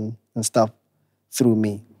pictures and stuff through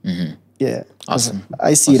me. Yeah. Awesome.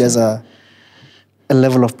 I see it as a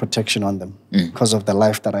level of protection on them because of the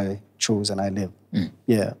life that I chose and I live.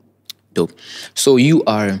 Yeah. Dope. So you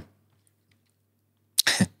are,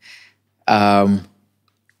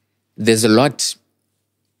 there's a lot,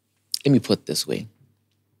 let me put it this way.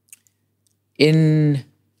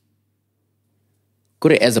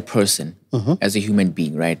 As a person, as a human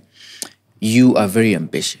being, right? You are very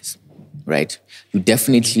ambitious, right? You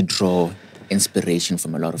definitely draw inspiration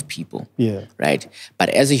from a lot of people, right? But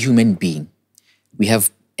as a human being, we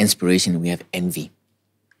have inspiration, we have envy.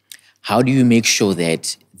 How do you make sure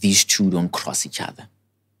that these two don't cross each other?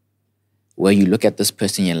 Where you look at this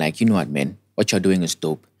person, you're like, you know what, man, what you're doing is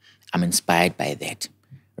dope. I'm inspired by that,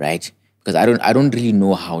 right? Because I don't really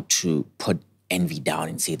know how to put envy down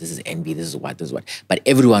and say this is envy, this is what. But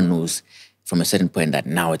everyone knows from a certain point that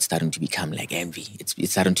now it's starting to become like envy.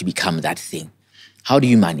 It's starting to become that thing. How do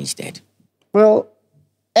you manage that? Well,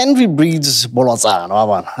 envy breeds bolotsa.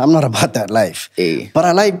 I'm not about that life.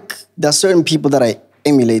 But there are certain people that I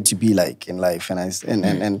emulate to be like in life,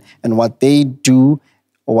 and what they do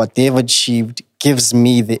or what they've achieved gives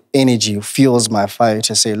me the energy, fuels my fire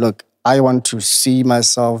to say, look, I want to see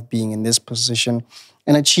myself being in this position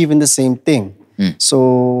and achieving the same thing.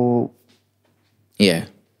 So yeah,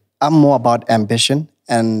 I'm more about ambition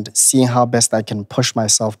and seeing how best I can push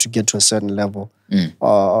myself to get to a certain level.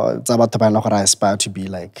 It's about what I aspire to be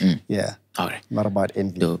like. Yeah. All right. Not about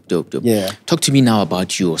envy. Dope. Yeah. Talk to me now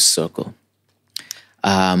about your circle.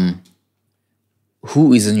 Who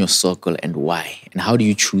is in your circle and why? And how do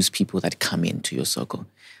you choose people that come into your circle?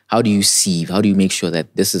 How do you sieve? How do you make sure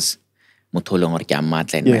that this is Motolong or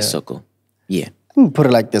Kiamatla in my circle? Yeah. Let me put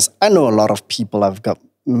it like this. I know a lot of people. I've got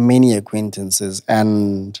many acquaintances,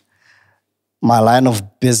 and my line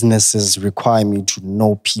of businesses require me to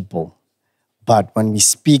know people. But when we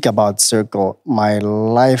speak about circle, my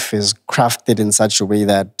life is crafted in such a way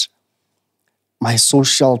that my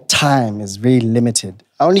social time is very limited.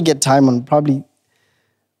 I only get time on probably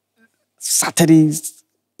Saturdays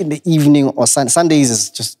in the evening, or Sundays is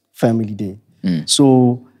just family day.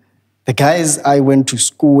 So the guys I went to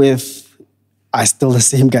school with are still the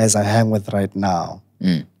same guys I hang with right now.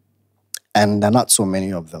 And there are not so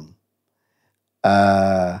many of them.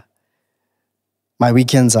 My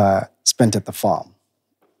weekends are spent at the farm,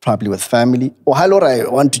 probably with family. Or I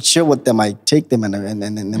want to chill with them, I take them and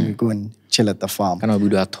then we go and chill at the farm. Can I do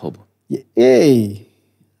that, Thobo? Hey,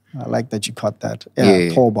 I like that you caught that. Yeah,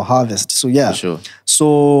 Thobo, harvest. So yeah. For sure.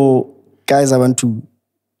 So guys, I went to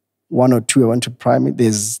one or two. I went to primary.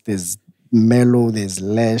 There's Melo, there's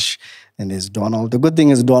Lesh, and there's Donald. The good thing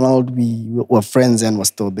is Donald, we were friends and we're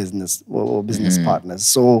still business partners.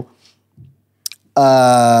 So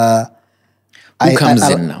who comes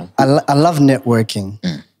in now? I love networking,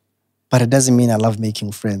 but it doesn't mean I love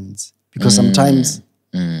making friends. Because sometimes,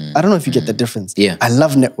 I don't know if you get the difference. Yeah. I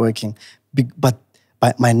love networking, but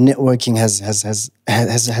but my networking has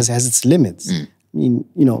its limits. I mean,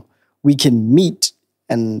 we can meet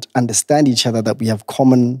and understand each other, that we have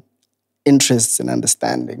common interests and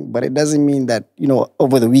understanding, but it doesn't mean that,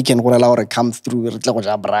 over the weekend we're allowed to come through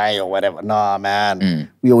or whatever. Nah, man.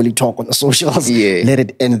 We only talk on the socials. Yeah. Let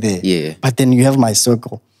it end there. Yeah. But then you have my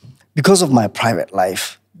circle. Because of my private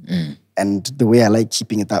life and the way I like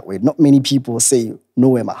keeping it that way, not many people know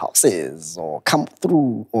where my house is or come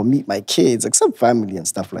through or meet my kids, except family and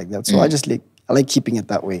stuff like that. So I like keeping it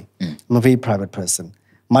that way. I'm a very private person,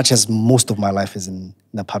 much as most of my life is in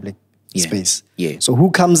the public space. Yeah. So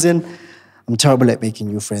who comes in? I'm terrible at making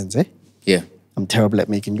new friends, eh? Yeah. I'm terrible at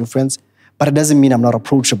making new friends. But it doesn't mean I'm not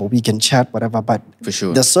approachable. We can chat, whatever. But for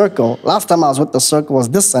sure, the circle, last time I was with the circle was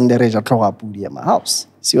this Sunday at my house.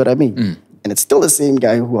 See what I mean? And it's still the same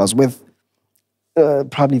guy who I was with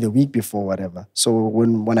probably the week before, whatever. So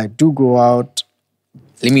when I do go out...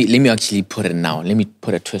 Let me actually put it now. Let me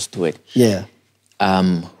put a twist to it. Yeah.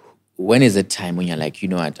 When is the time when you're like, you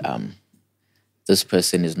know what, this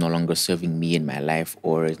person is no longer serving me in my life,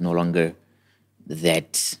 or is no longer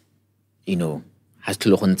that, has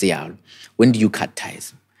to. When do you cut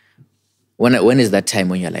ties? When is that time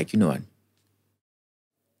when you're like, you know what?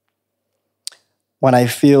 When I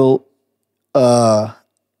feel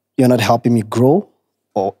you're not helping me grow,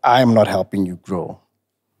 or I'm not helping you grow.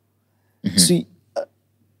 See,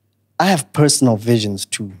 I have personal visions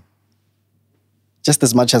too. Just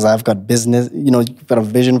as much as I've got business, you've got a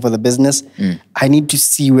vision for the business, I need to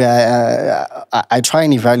see where I try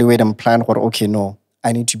and evaluate and plan what, okay, no,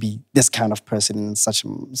 I need to be this kind of person in such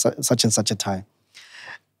and such a time.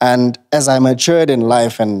 And as I matured in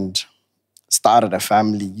life and started a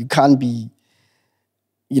family, you can't be,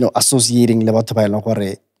 associating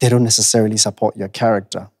they don't necessarily support your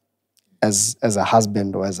character as a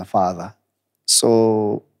husband or as a father.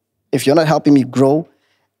 So if you're not helping me grow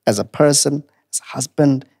as a person, as a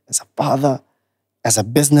husband, as a father, as a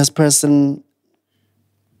business person,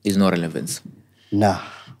 there's no relevance. Nah.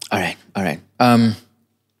 All right.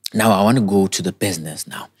 Now I want to go to the business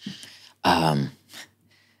now.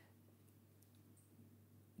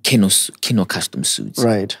 KeNo Custom Suits.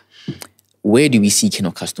 Right. Where do we see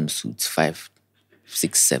KeNo Custom Suits 5,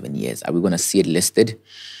 6, 7 years? Are we going to see it listed?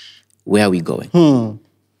 Where are we going?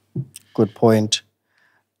 Good point.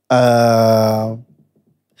 We're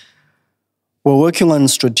working on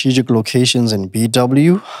strategic locations in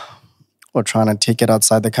BW. We're trying to take it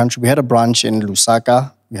outside the country. We had a branch in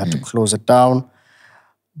Lusaka. We had to close it down.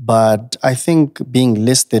 But I think being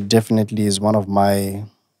listed definitely is one of my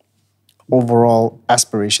overall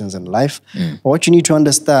aspirations in life. But what you need to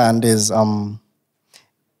understand is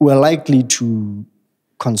we're likely to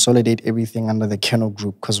consolidate everything under the KeNo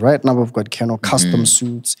group, because right now we've got KeNo Custom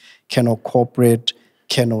Suits, KeNo Corporate,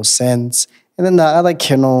 KeNo Sense, and then there are other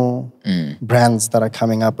KeNo brands that are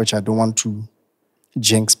coming up, which I don't want to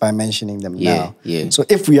jinx by mentioning them now. Yeah. So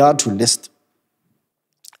if we are to list,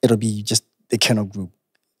 it'll be just the KeNo group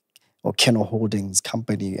or KeNo Holdings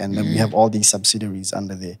company, and then we have all these subsidiaries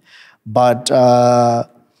under there. But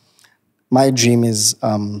my dream is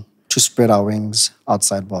to spread our wings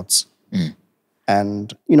outside bots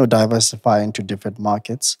and, diversify into different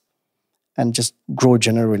markets and just grow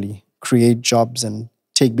generally, create jobs and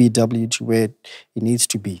take BW to where it needs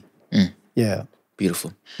to be. Yeah.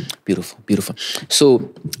 Beautiful.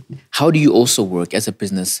 So how do you also work as a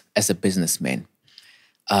businessman?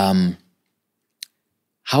 How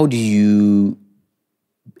do you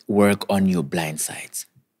work on your blind sides?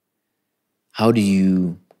 How do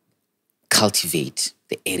you cultivate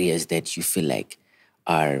the areas that you feel like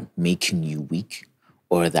are making you weak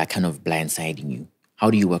or that kind of blindsiding you?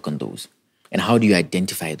 How do you work on those? And how do you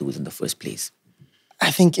identify those in the first place?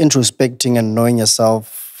 I think introspecting and knowing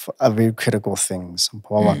yourself are very critical things.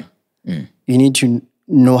 You need to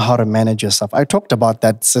know how to manage yourself. I talked about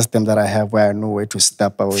that system that I have where I know where to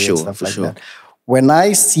step away and stuff like that. When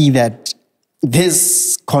I see that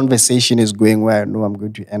this conversation is going where I know I'm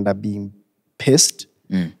going to end up being pissed,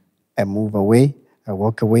 I move away, I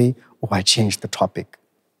walk away, or I change the topic.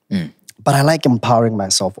 But I like empowering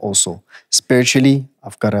myself also. Spiritually,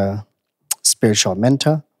 I've got a spiritual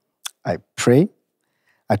mentor. I pray.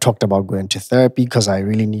 I talked about going to therapy because I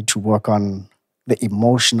really need to work on the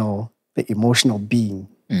emotional being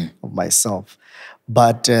of myself.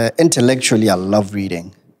 But intellectually, I love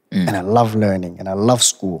reading and I love learning and I love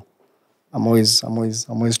school. I'm always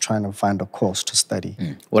trying to find a course to study.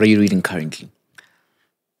 What are you reading currently?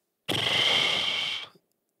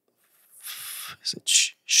 Is it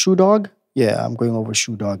Shoe Dog? Yeah, I'm going over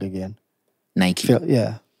Shoe Dog again. Nike.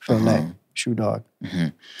 Phil Knight, Shoe Dog.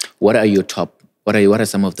 What are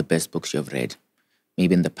some of the best books you've read?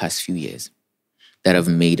 maybe in the past few years, that have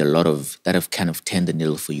kind of turned the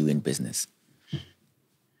needle for you in business?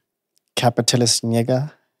 Capitalist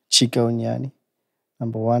Nyega, Chico Nyani,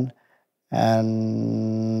 number one.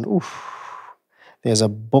 And there's a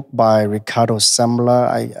book by Ricardo Sembler.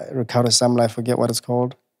 I forget what it's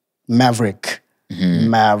called. Maverick.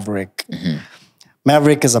 Maverick.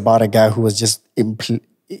 Maverick is about a guy who was just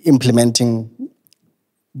implementing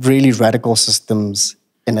really radical systems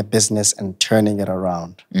in a business and turning it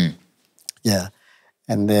around. Yeah.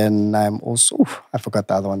 And then I'm also, I forgot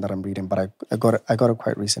the other one that I'm reading, but I got it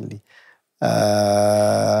quite recently.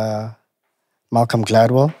 Malcolm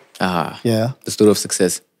Gladwell. Yeah. The Story of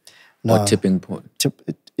Success. No. Or Tipping Point.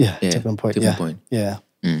 Tipping Point. Tipping Point. Yeah.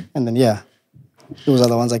 And then, those are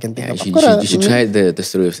the ones I can think of. You should try the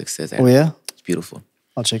Story of Success. Oh, yeah? It's beautiful.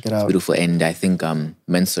 I'll check it out. It's beautiful. And I think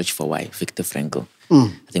Men's Search for Why, Viktor Frankl.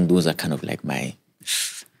 I think those are kind of like my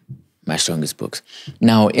strongest books.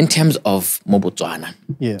 Now, in terms of Mobotswana,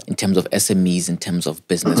 in terms of SMEs, in terms of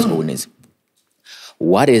business owners,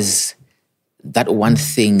 what is that one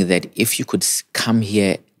thing that if you could come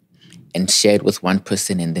here and share it with one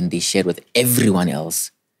person and then they shared with everyone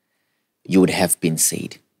else, you would have been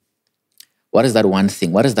said? What is that one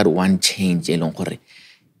thing? What is that one change?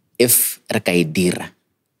 If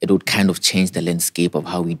it would kind of change the landscape of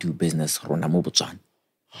how we do business.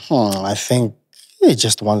 I think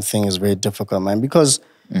just one thing is very difficult, man, because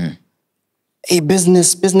a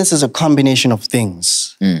business is a combination of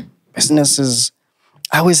things. Business is,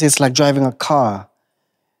 I always say it's like driving a car.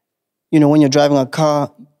 You know, when you're driving a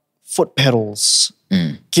car, foot pedals,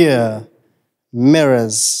 gear,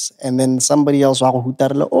 mirrors, and then somebody else.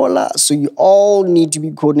 So you all need to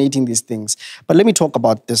be coordinating these things. But let me talk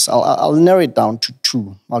about this. I'll narrow it down to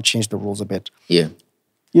two. I'll change the rules a bit. Yeah.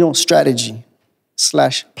 You know, strategy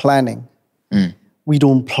 / planning. We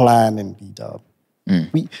don't plan in B-Dub.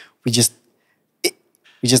 We just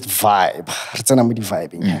vibe.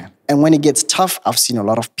 Vibing. And when it gets tough, I've seen a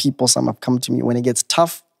lot of people, some have come to me, when it gets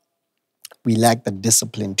tough, we lack the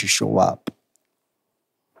discipline to show up.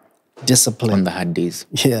 Discipline. On the hard days.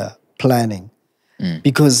 Yeah, planning.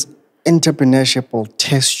 Because entrepreneurship will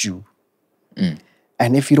test you.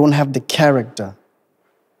 And if you don't have the character,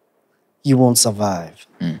 you won't survive.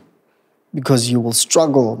 Because you will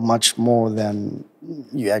struggle much more than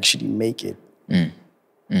you actually make it.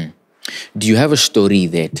 Do you have a story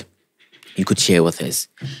that you could share with us?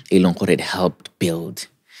 It helped build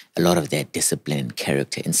a lot of that discipline and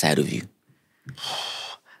character inside of you.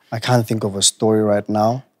 I can't think of a story right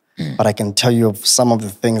now, but I can tell you of some of the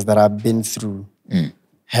things that I've been through.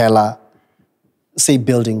 Hella, say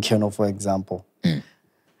building Keno, for example.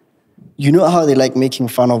 You know how they like making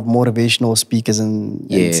fun of motivational speakers and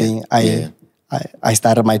saying, I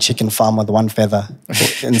started my chicken farm with one feather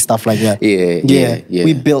and stuff like that.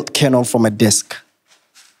 We built Keno from a desk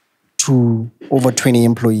to over 20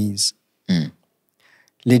 employees.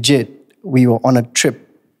 Legit, we were on a trip.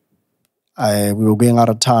 We were going out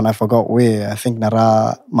of town. I forgot where. I think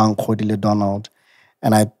Nara Mankodile Donald.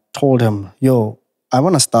 And I told him, yo, I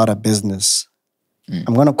want to start a business.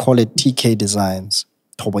 I'm going to call it TK Designs,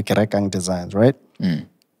 Thobo Kerekang Designs, right?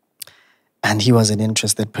 And he wasn't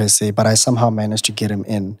interested per se, but I somehow managed to get him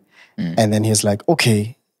in. And then he's like,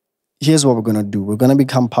 okay, here's what we're going to do. We're going to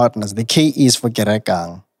become partners. The K is for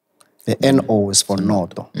Kerekang. The NO is for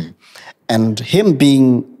Noto. And him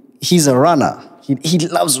being, he's a runner. He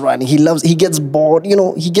loves running. He gets bored. You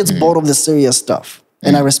know, he gets bored of the serious stuff.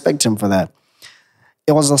 And I respect him for that.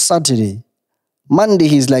 It was a Saturday. Monday,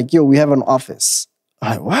 he's like, yo, we have an office. I'm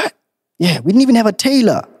like, what? Yeah, we didn't even have a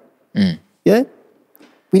tailor. Yeah?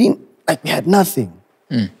 We had nothing.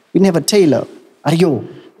 We didn't have a tailor. Yo,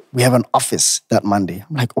 we have an office that Monday.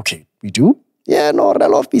 I'm like, okay, we do? Yeah, no,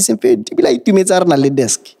 that office in bed. Be like, you made a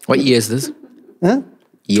desk. What year is this? Huh?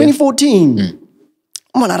 2014.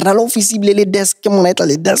 I'm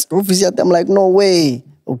like, no way.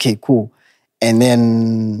 Okay, cool. And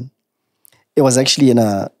then it was actually in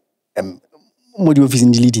a office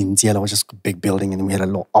in Dilitin. It was just a big building, and we had a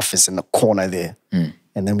little office in the corner there.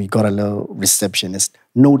 And then we got a little receptionist.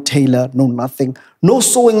 No tailor, no nothing, no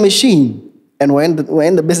sewing machine. And we're in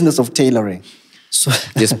the business of tailoring. So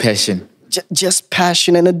just passion. Just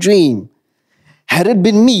passion and a dream. Had it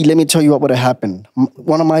been me, let me tell you what would have happened.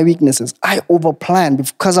 One of my weaknesses, I overplan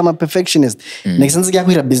because I'm a perfectionist. Next time I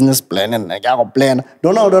have a business plan and I have a plan.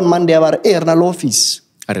 Don't know on Monday about office.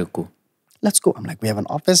 Let's go. I'm like, we have an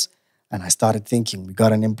office. And I started thinking, we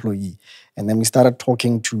got an employee. And then we started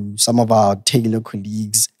talking to some of our tailor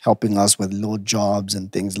colleagues, helping us with little jobs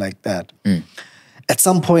and things like that. At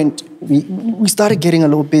some point, we started getting a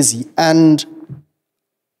little busy. And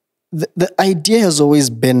the idea has always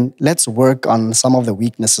been, let's work on some of the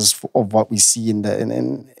weaknesses of what we see in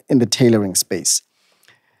the tailoring space.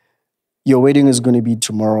 Your wedding is going to be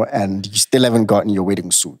tomorrow and you still haven't gotten your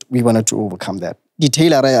wedding suit. We wanted to overcome that. The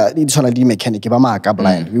tailor, the mechanic,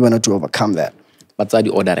 blind. We wanted to overcome that. But the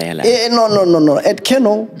order? No. At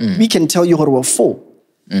Keno, we can tell you how to were full.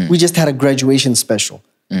 We just had a graduation special.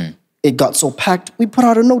 It got so packed, we put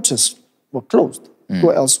out a notice. We're closed.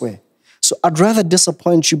 Go elsewhere. So I'd rather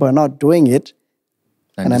disappoint you by not doing it,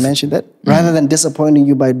 and I mentioned that, rather than disappointing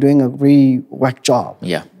you by doing a very whack job.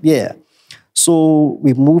 Yeah. So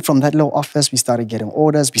we moved from that little office, we started getting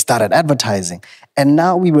orders, we started advertising. And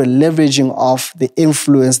now we were leveraging off the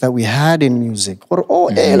influence that we had in music.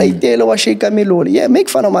 Yeah, make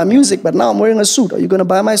fun of my music, but now I'm wearing a suit. Are you going to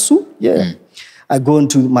buy my suit? Yeah. I go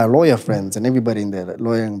into my lawyer friends and everybody in the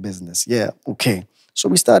lawyering business. Yeah, okay. So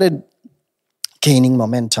we started gaining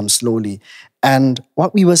momentum slowly. And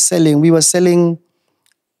what we were selling, we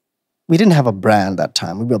didn't have a brand that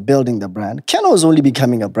time. We were building the brand. Keno was only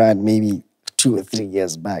becoming a brand maybe 2 or 3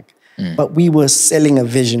 years back. But we were selling a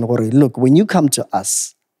vision where, look, when you come to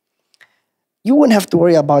us, you wouldn't have to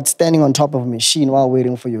worry about standing on top of a machine while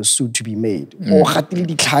waiting for your suit to be made. No.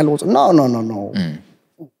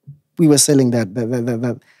 We were selling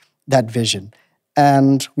that vision.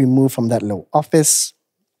 And we moved from that little office.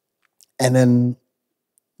 And then,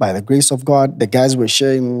 by the grace of God, the guys we're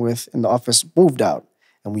sharing with in the office moved out.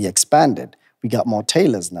 And we expanded. We got more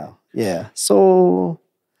tailors now. Yeah. So,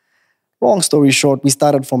 long story short, we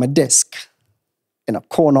started from a desk in a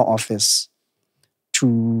corner office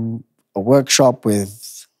to a workshop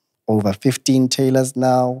with over 15 tailors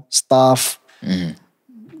now, staff,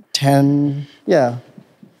 10, yeah.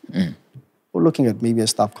 We're looking at maybe a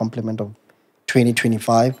staff complement of 20,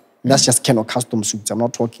 25. That's just KeNo Custom Suits. I'm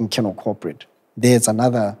not talking KeNo Corporate. There's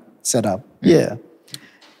another setup. Yeah.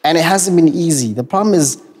 And it hasn't been easy. The problem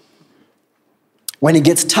is when it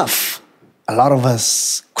gets tough, a lot of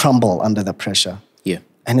us crumble under the pressure. Yeah.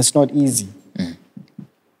 And it's not easy.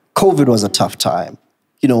 COVID was a tough time.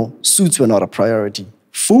 You know, suits were not a priority.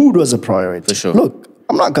 Food was a priority. For sure. Look,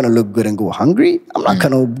 I'm not going to look good and go hungry. I'm not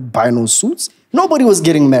going to buy no suits. Nobody was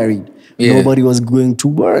getting married. Yeah. Nobody was going to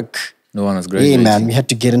work. No one was graduating. Yeah, man, we had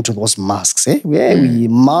to get into those masks. Yeah,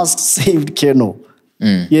 masks saved Keno.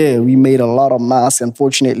 Yeah, we made a lot of masks.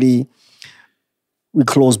 Unfortunately, we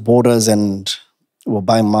closed borders and we're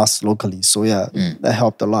buying masks locally. So yeah, that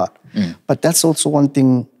helped a lot. But that's also one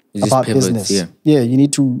thing about business. Yeah, you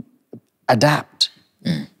need to adapt.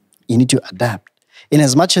 You need to adapt. In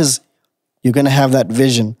as much as you're going to have that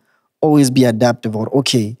vision, always be adaptive. Or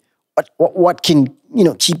okay, what can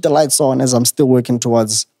keep the lights on as I'm still working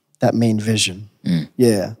towards that main vision.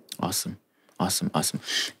 Yeah. Awesome.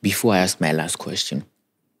 Before I ask my last question,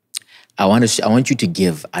 I want you to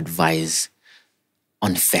give advice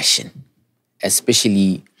on fashion,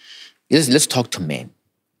 especially. Let's talk to men.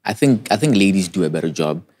 I think ladies do a better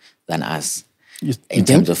job than us in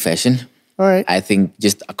terms of fashion. All right. I think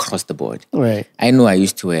just across the board. All right. I know I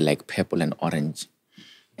used to wear like purple and orange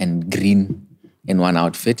and green in one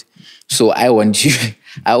outfit. So I want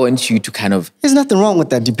you to kind of... There's nothing wrong with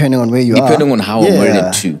that depending on where you are. Depending on how I'm wearing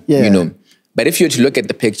it too, But if you were to look at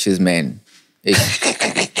the pictures, man,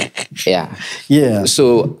 yeah.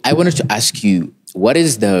 So I wanted to ask you, what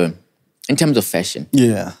is in terms of fashion?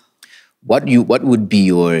 Yeah. What would be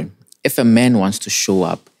if a man wants to show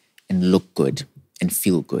up and look good and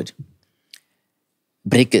feel good,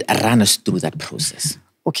 run us through that process.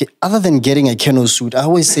 Okay, other than getting a Keno suit, I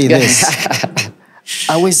always say this.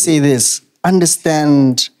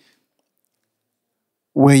 Understand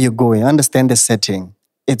where you're going. Understand the setting.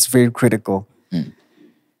 It's very critical.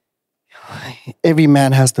 Every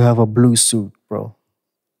man has to have a blue suit, bro.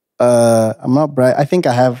 I'm not bright. I think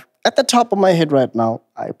I have, at the top of my head right now,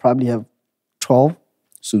 I probably have 12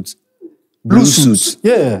 suits. Blue suits.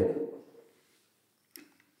 Yeah.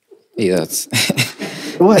 Yeah, that's...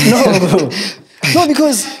 What? No,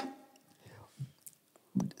 because...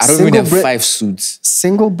 I don't even have 5 suits.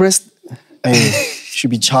 Single breast... should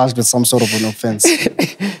be charged with some sort of an offense.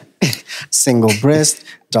 Single breast,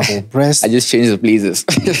 double breast. I just changed the places.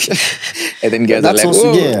 And then guys are like,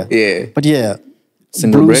 also, whoa. Yeah. But yeah,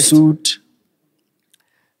 single blue breast suit,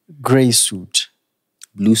 gray suit.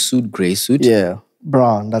 Blue suit, gray suit? Yeah.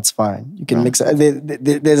 Brown, that's fine. You can mix it.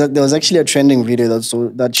 There was actually a trending video that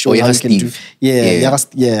shows how you can do.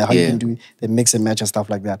 How you can do the mix and match and stuff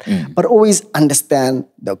like that. But always understand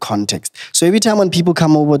the context. So every time when people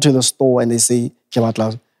come over to the store and they say, "Ke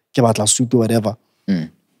batla suit," or whatever,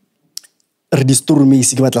 I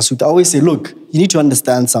always say, look, you need to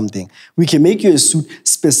understand something. We can make you a suit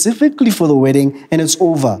specifically for the wedding and it's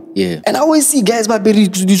over. Yeah. And I always see guys, and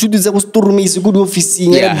it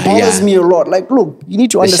bothers me a lot. Like, look, you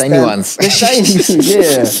need to understand. The shiny ones. The shiny,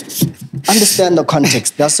 yeah. Understand the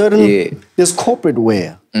context. There are certain, there's corporate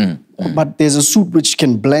wear, but there's a suit which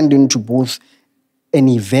can blend into both an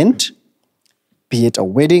event, be it a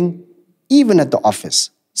wedding, even at the office.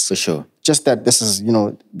 For sure. Just that this is,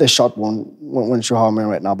 the shot won't show how I'm in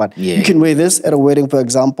right now. But you can wear this at a wedding, for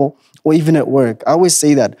example, or even at work. I always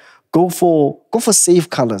say that go for safe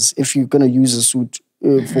colors if you're going to use a suit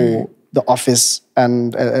for the office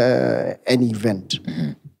and an event.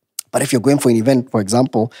 But if you're going for an event, for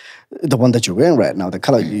example, the one that you're wearing right now, the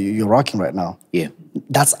color you're rocking right now,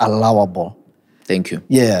 that's allowable. Thank you.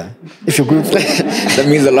 Yeah. If you're going for... That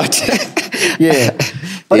means a lot. Yeah.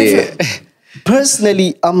 But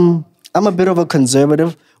personally, I'm a bit of a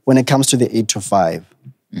conservative when it comes to the 8 to 5.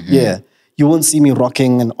 Yeah. You won't see me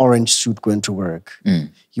rocking an orange suit going to work.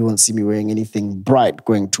 You won't see me wearing anything bright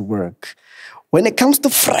going to work. When it comes to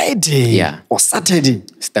Friday or Saturday,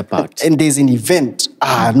 step out. And there's an event,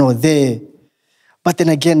 no, there. But then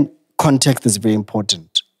again, context is very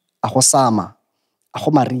important. Aho sama, aho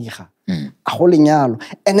mariga, aho lenyalo.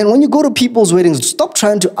 And then when you go to people's weddings, stop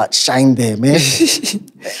trying to outshine them, man.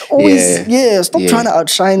 Always, stop trying to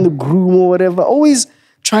outshine the groom or whatever. Always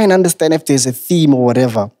try and understand if there's a theme or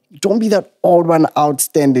whatever. Don't be that odd one out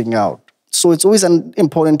standing out. So it's always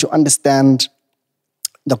important to understand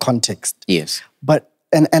the context. Yes. But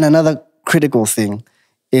and another critical thing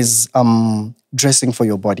is dressing for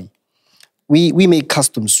your body. We make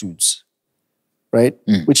custom suits, right?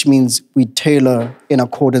 Which means we tailor in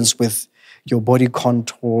accordance with your body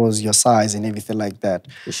contours, your size, and everything like that.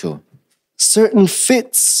 For sure. Certain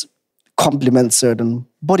fits complement certain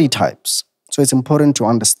body types. So it's important to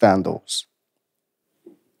understand those.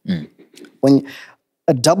 When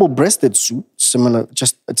a double-breasted suit, similar,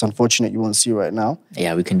 just it's unfortunate you won't see right now.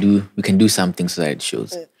 Yeah, we can do something so that it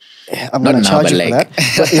shows. I'm not going to charge you for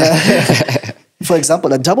that. But for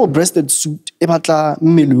example, a double-breasted suit, but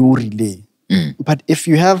if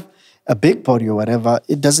you have a big body or whatever,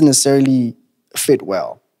 it doesn't necessarily fit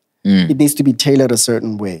well. It needs to be tailored a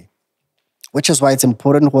certain way, which is why it's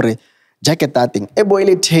important for a jacket that thing,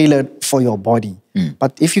 tailored for your body.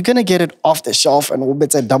 But if you're going to get it off the shelf and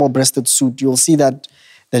it's a double-breasted suit, you'll see that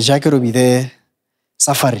the jacket will be there,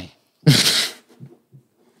 safari.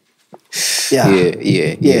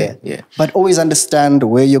 Yeah. But always understand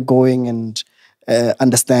where you're going and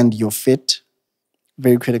understand your fit.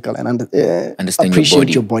 Very critical. And understand appreciate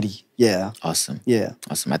your body. Yeah. Awesome. Yeah.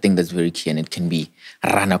 Awesome. I think that's very key and it can be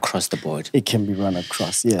run across the board. It can be run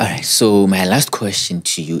across, yeah. All right. So my last question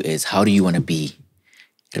to you is, how do you want to be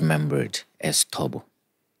remembered as Thobo?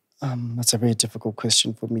 That's a very difficult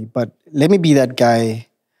question for me. But let me be that guy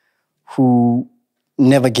who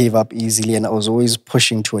never gave up easily and was always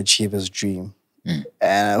pushing to achieve his dream.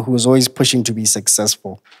 Who was always pushing to be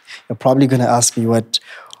successful. You're probably going to ask me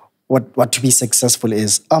what to be successful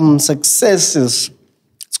is. Success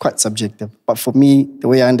it's quite subjective. But for me, the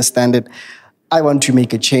way I understand it, I want to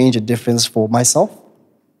make a change, a difference for myself,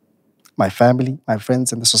 my family, my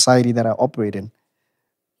friends, and the society that I operate in.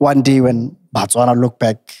 One day when Botswana look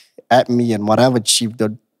back at me and what I've achieved,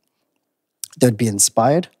 they'd be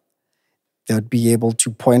inspired. They would be able to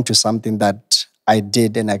point to something that I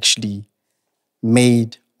did and actually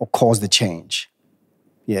made or caused the change.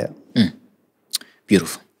 Yeah.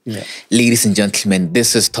 Beautiful. Yeah. Ladies and gentlemen,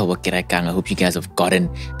 this is Thobo Kerekang. I hope you guys have gotten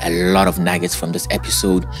a lot of nuggets from this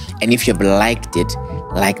episode. And if you've liked it,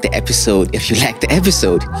 like the episode. If you like the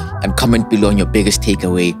episode, and comment below on your biggest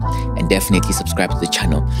takeaway, and definitely subscribe to the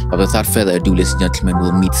channel. But without further ado, ladies and gentlemen,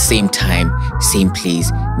 we'll meet same time, same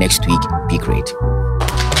place next week. Be great.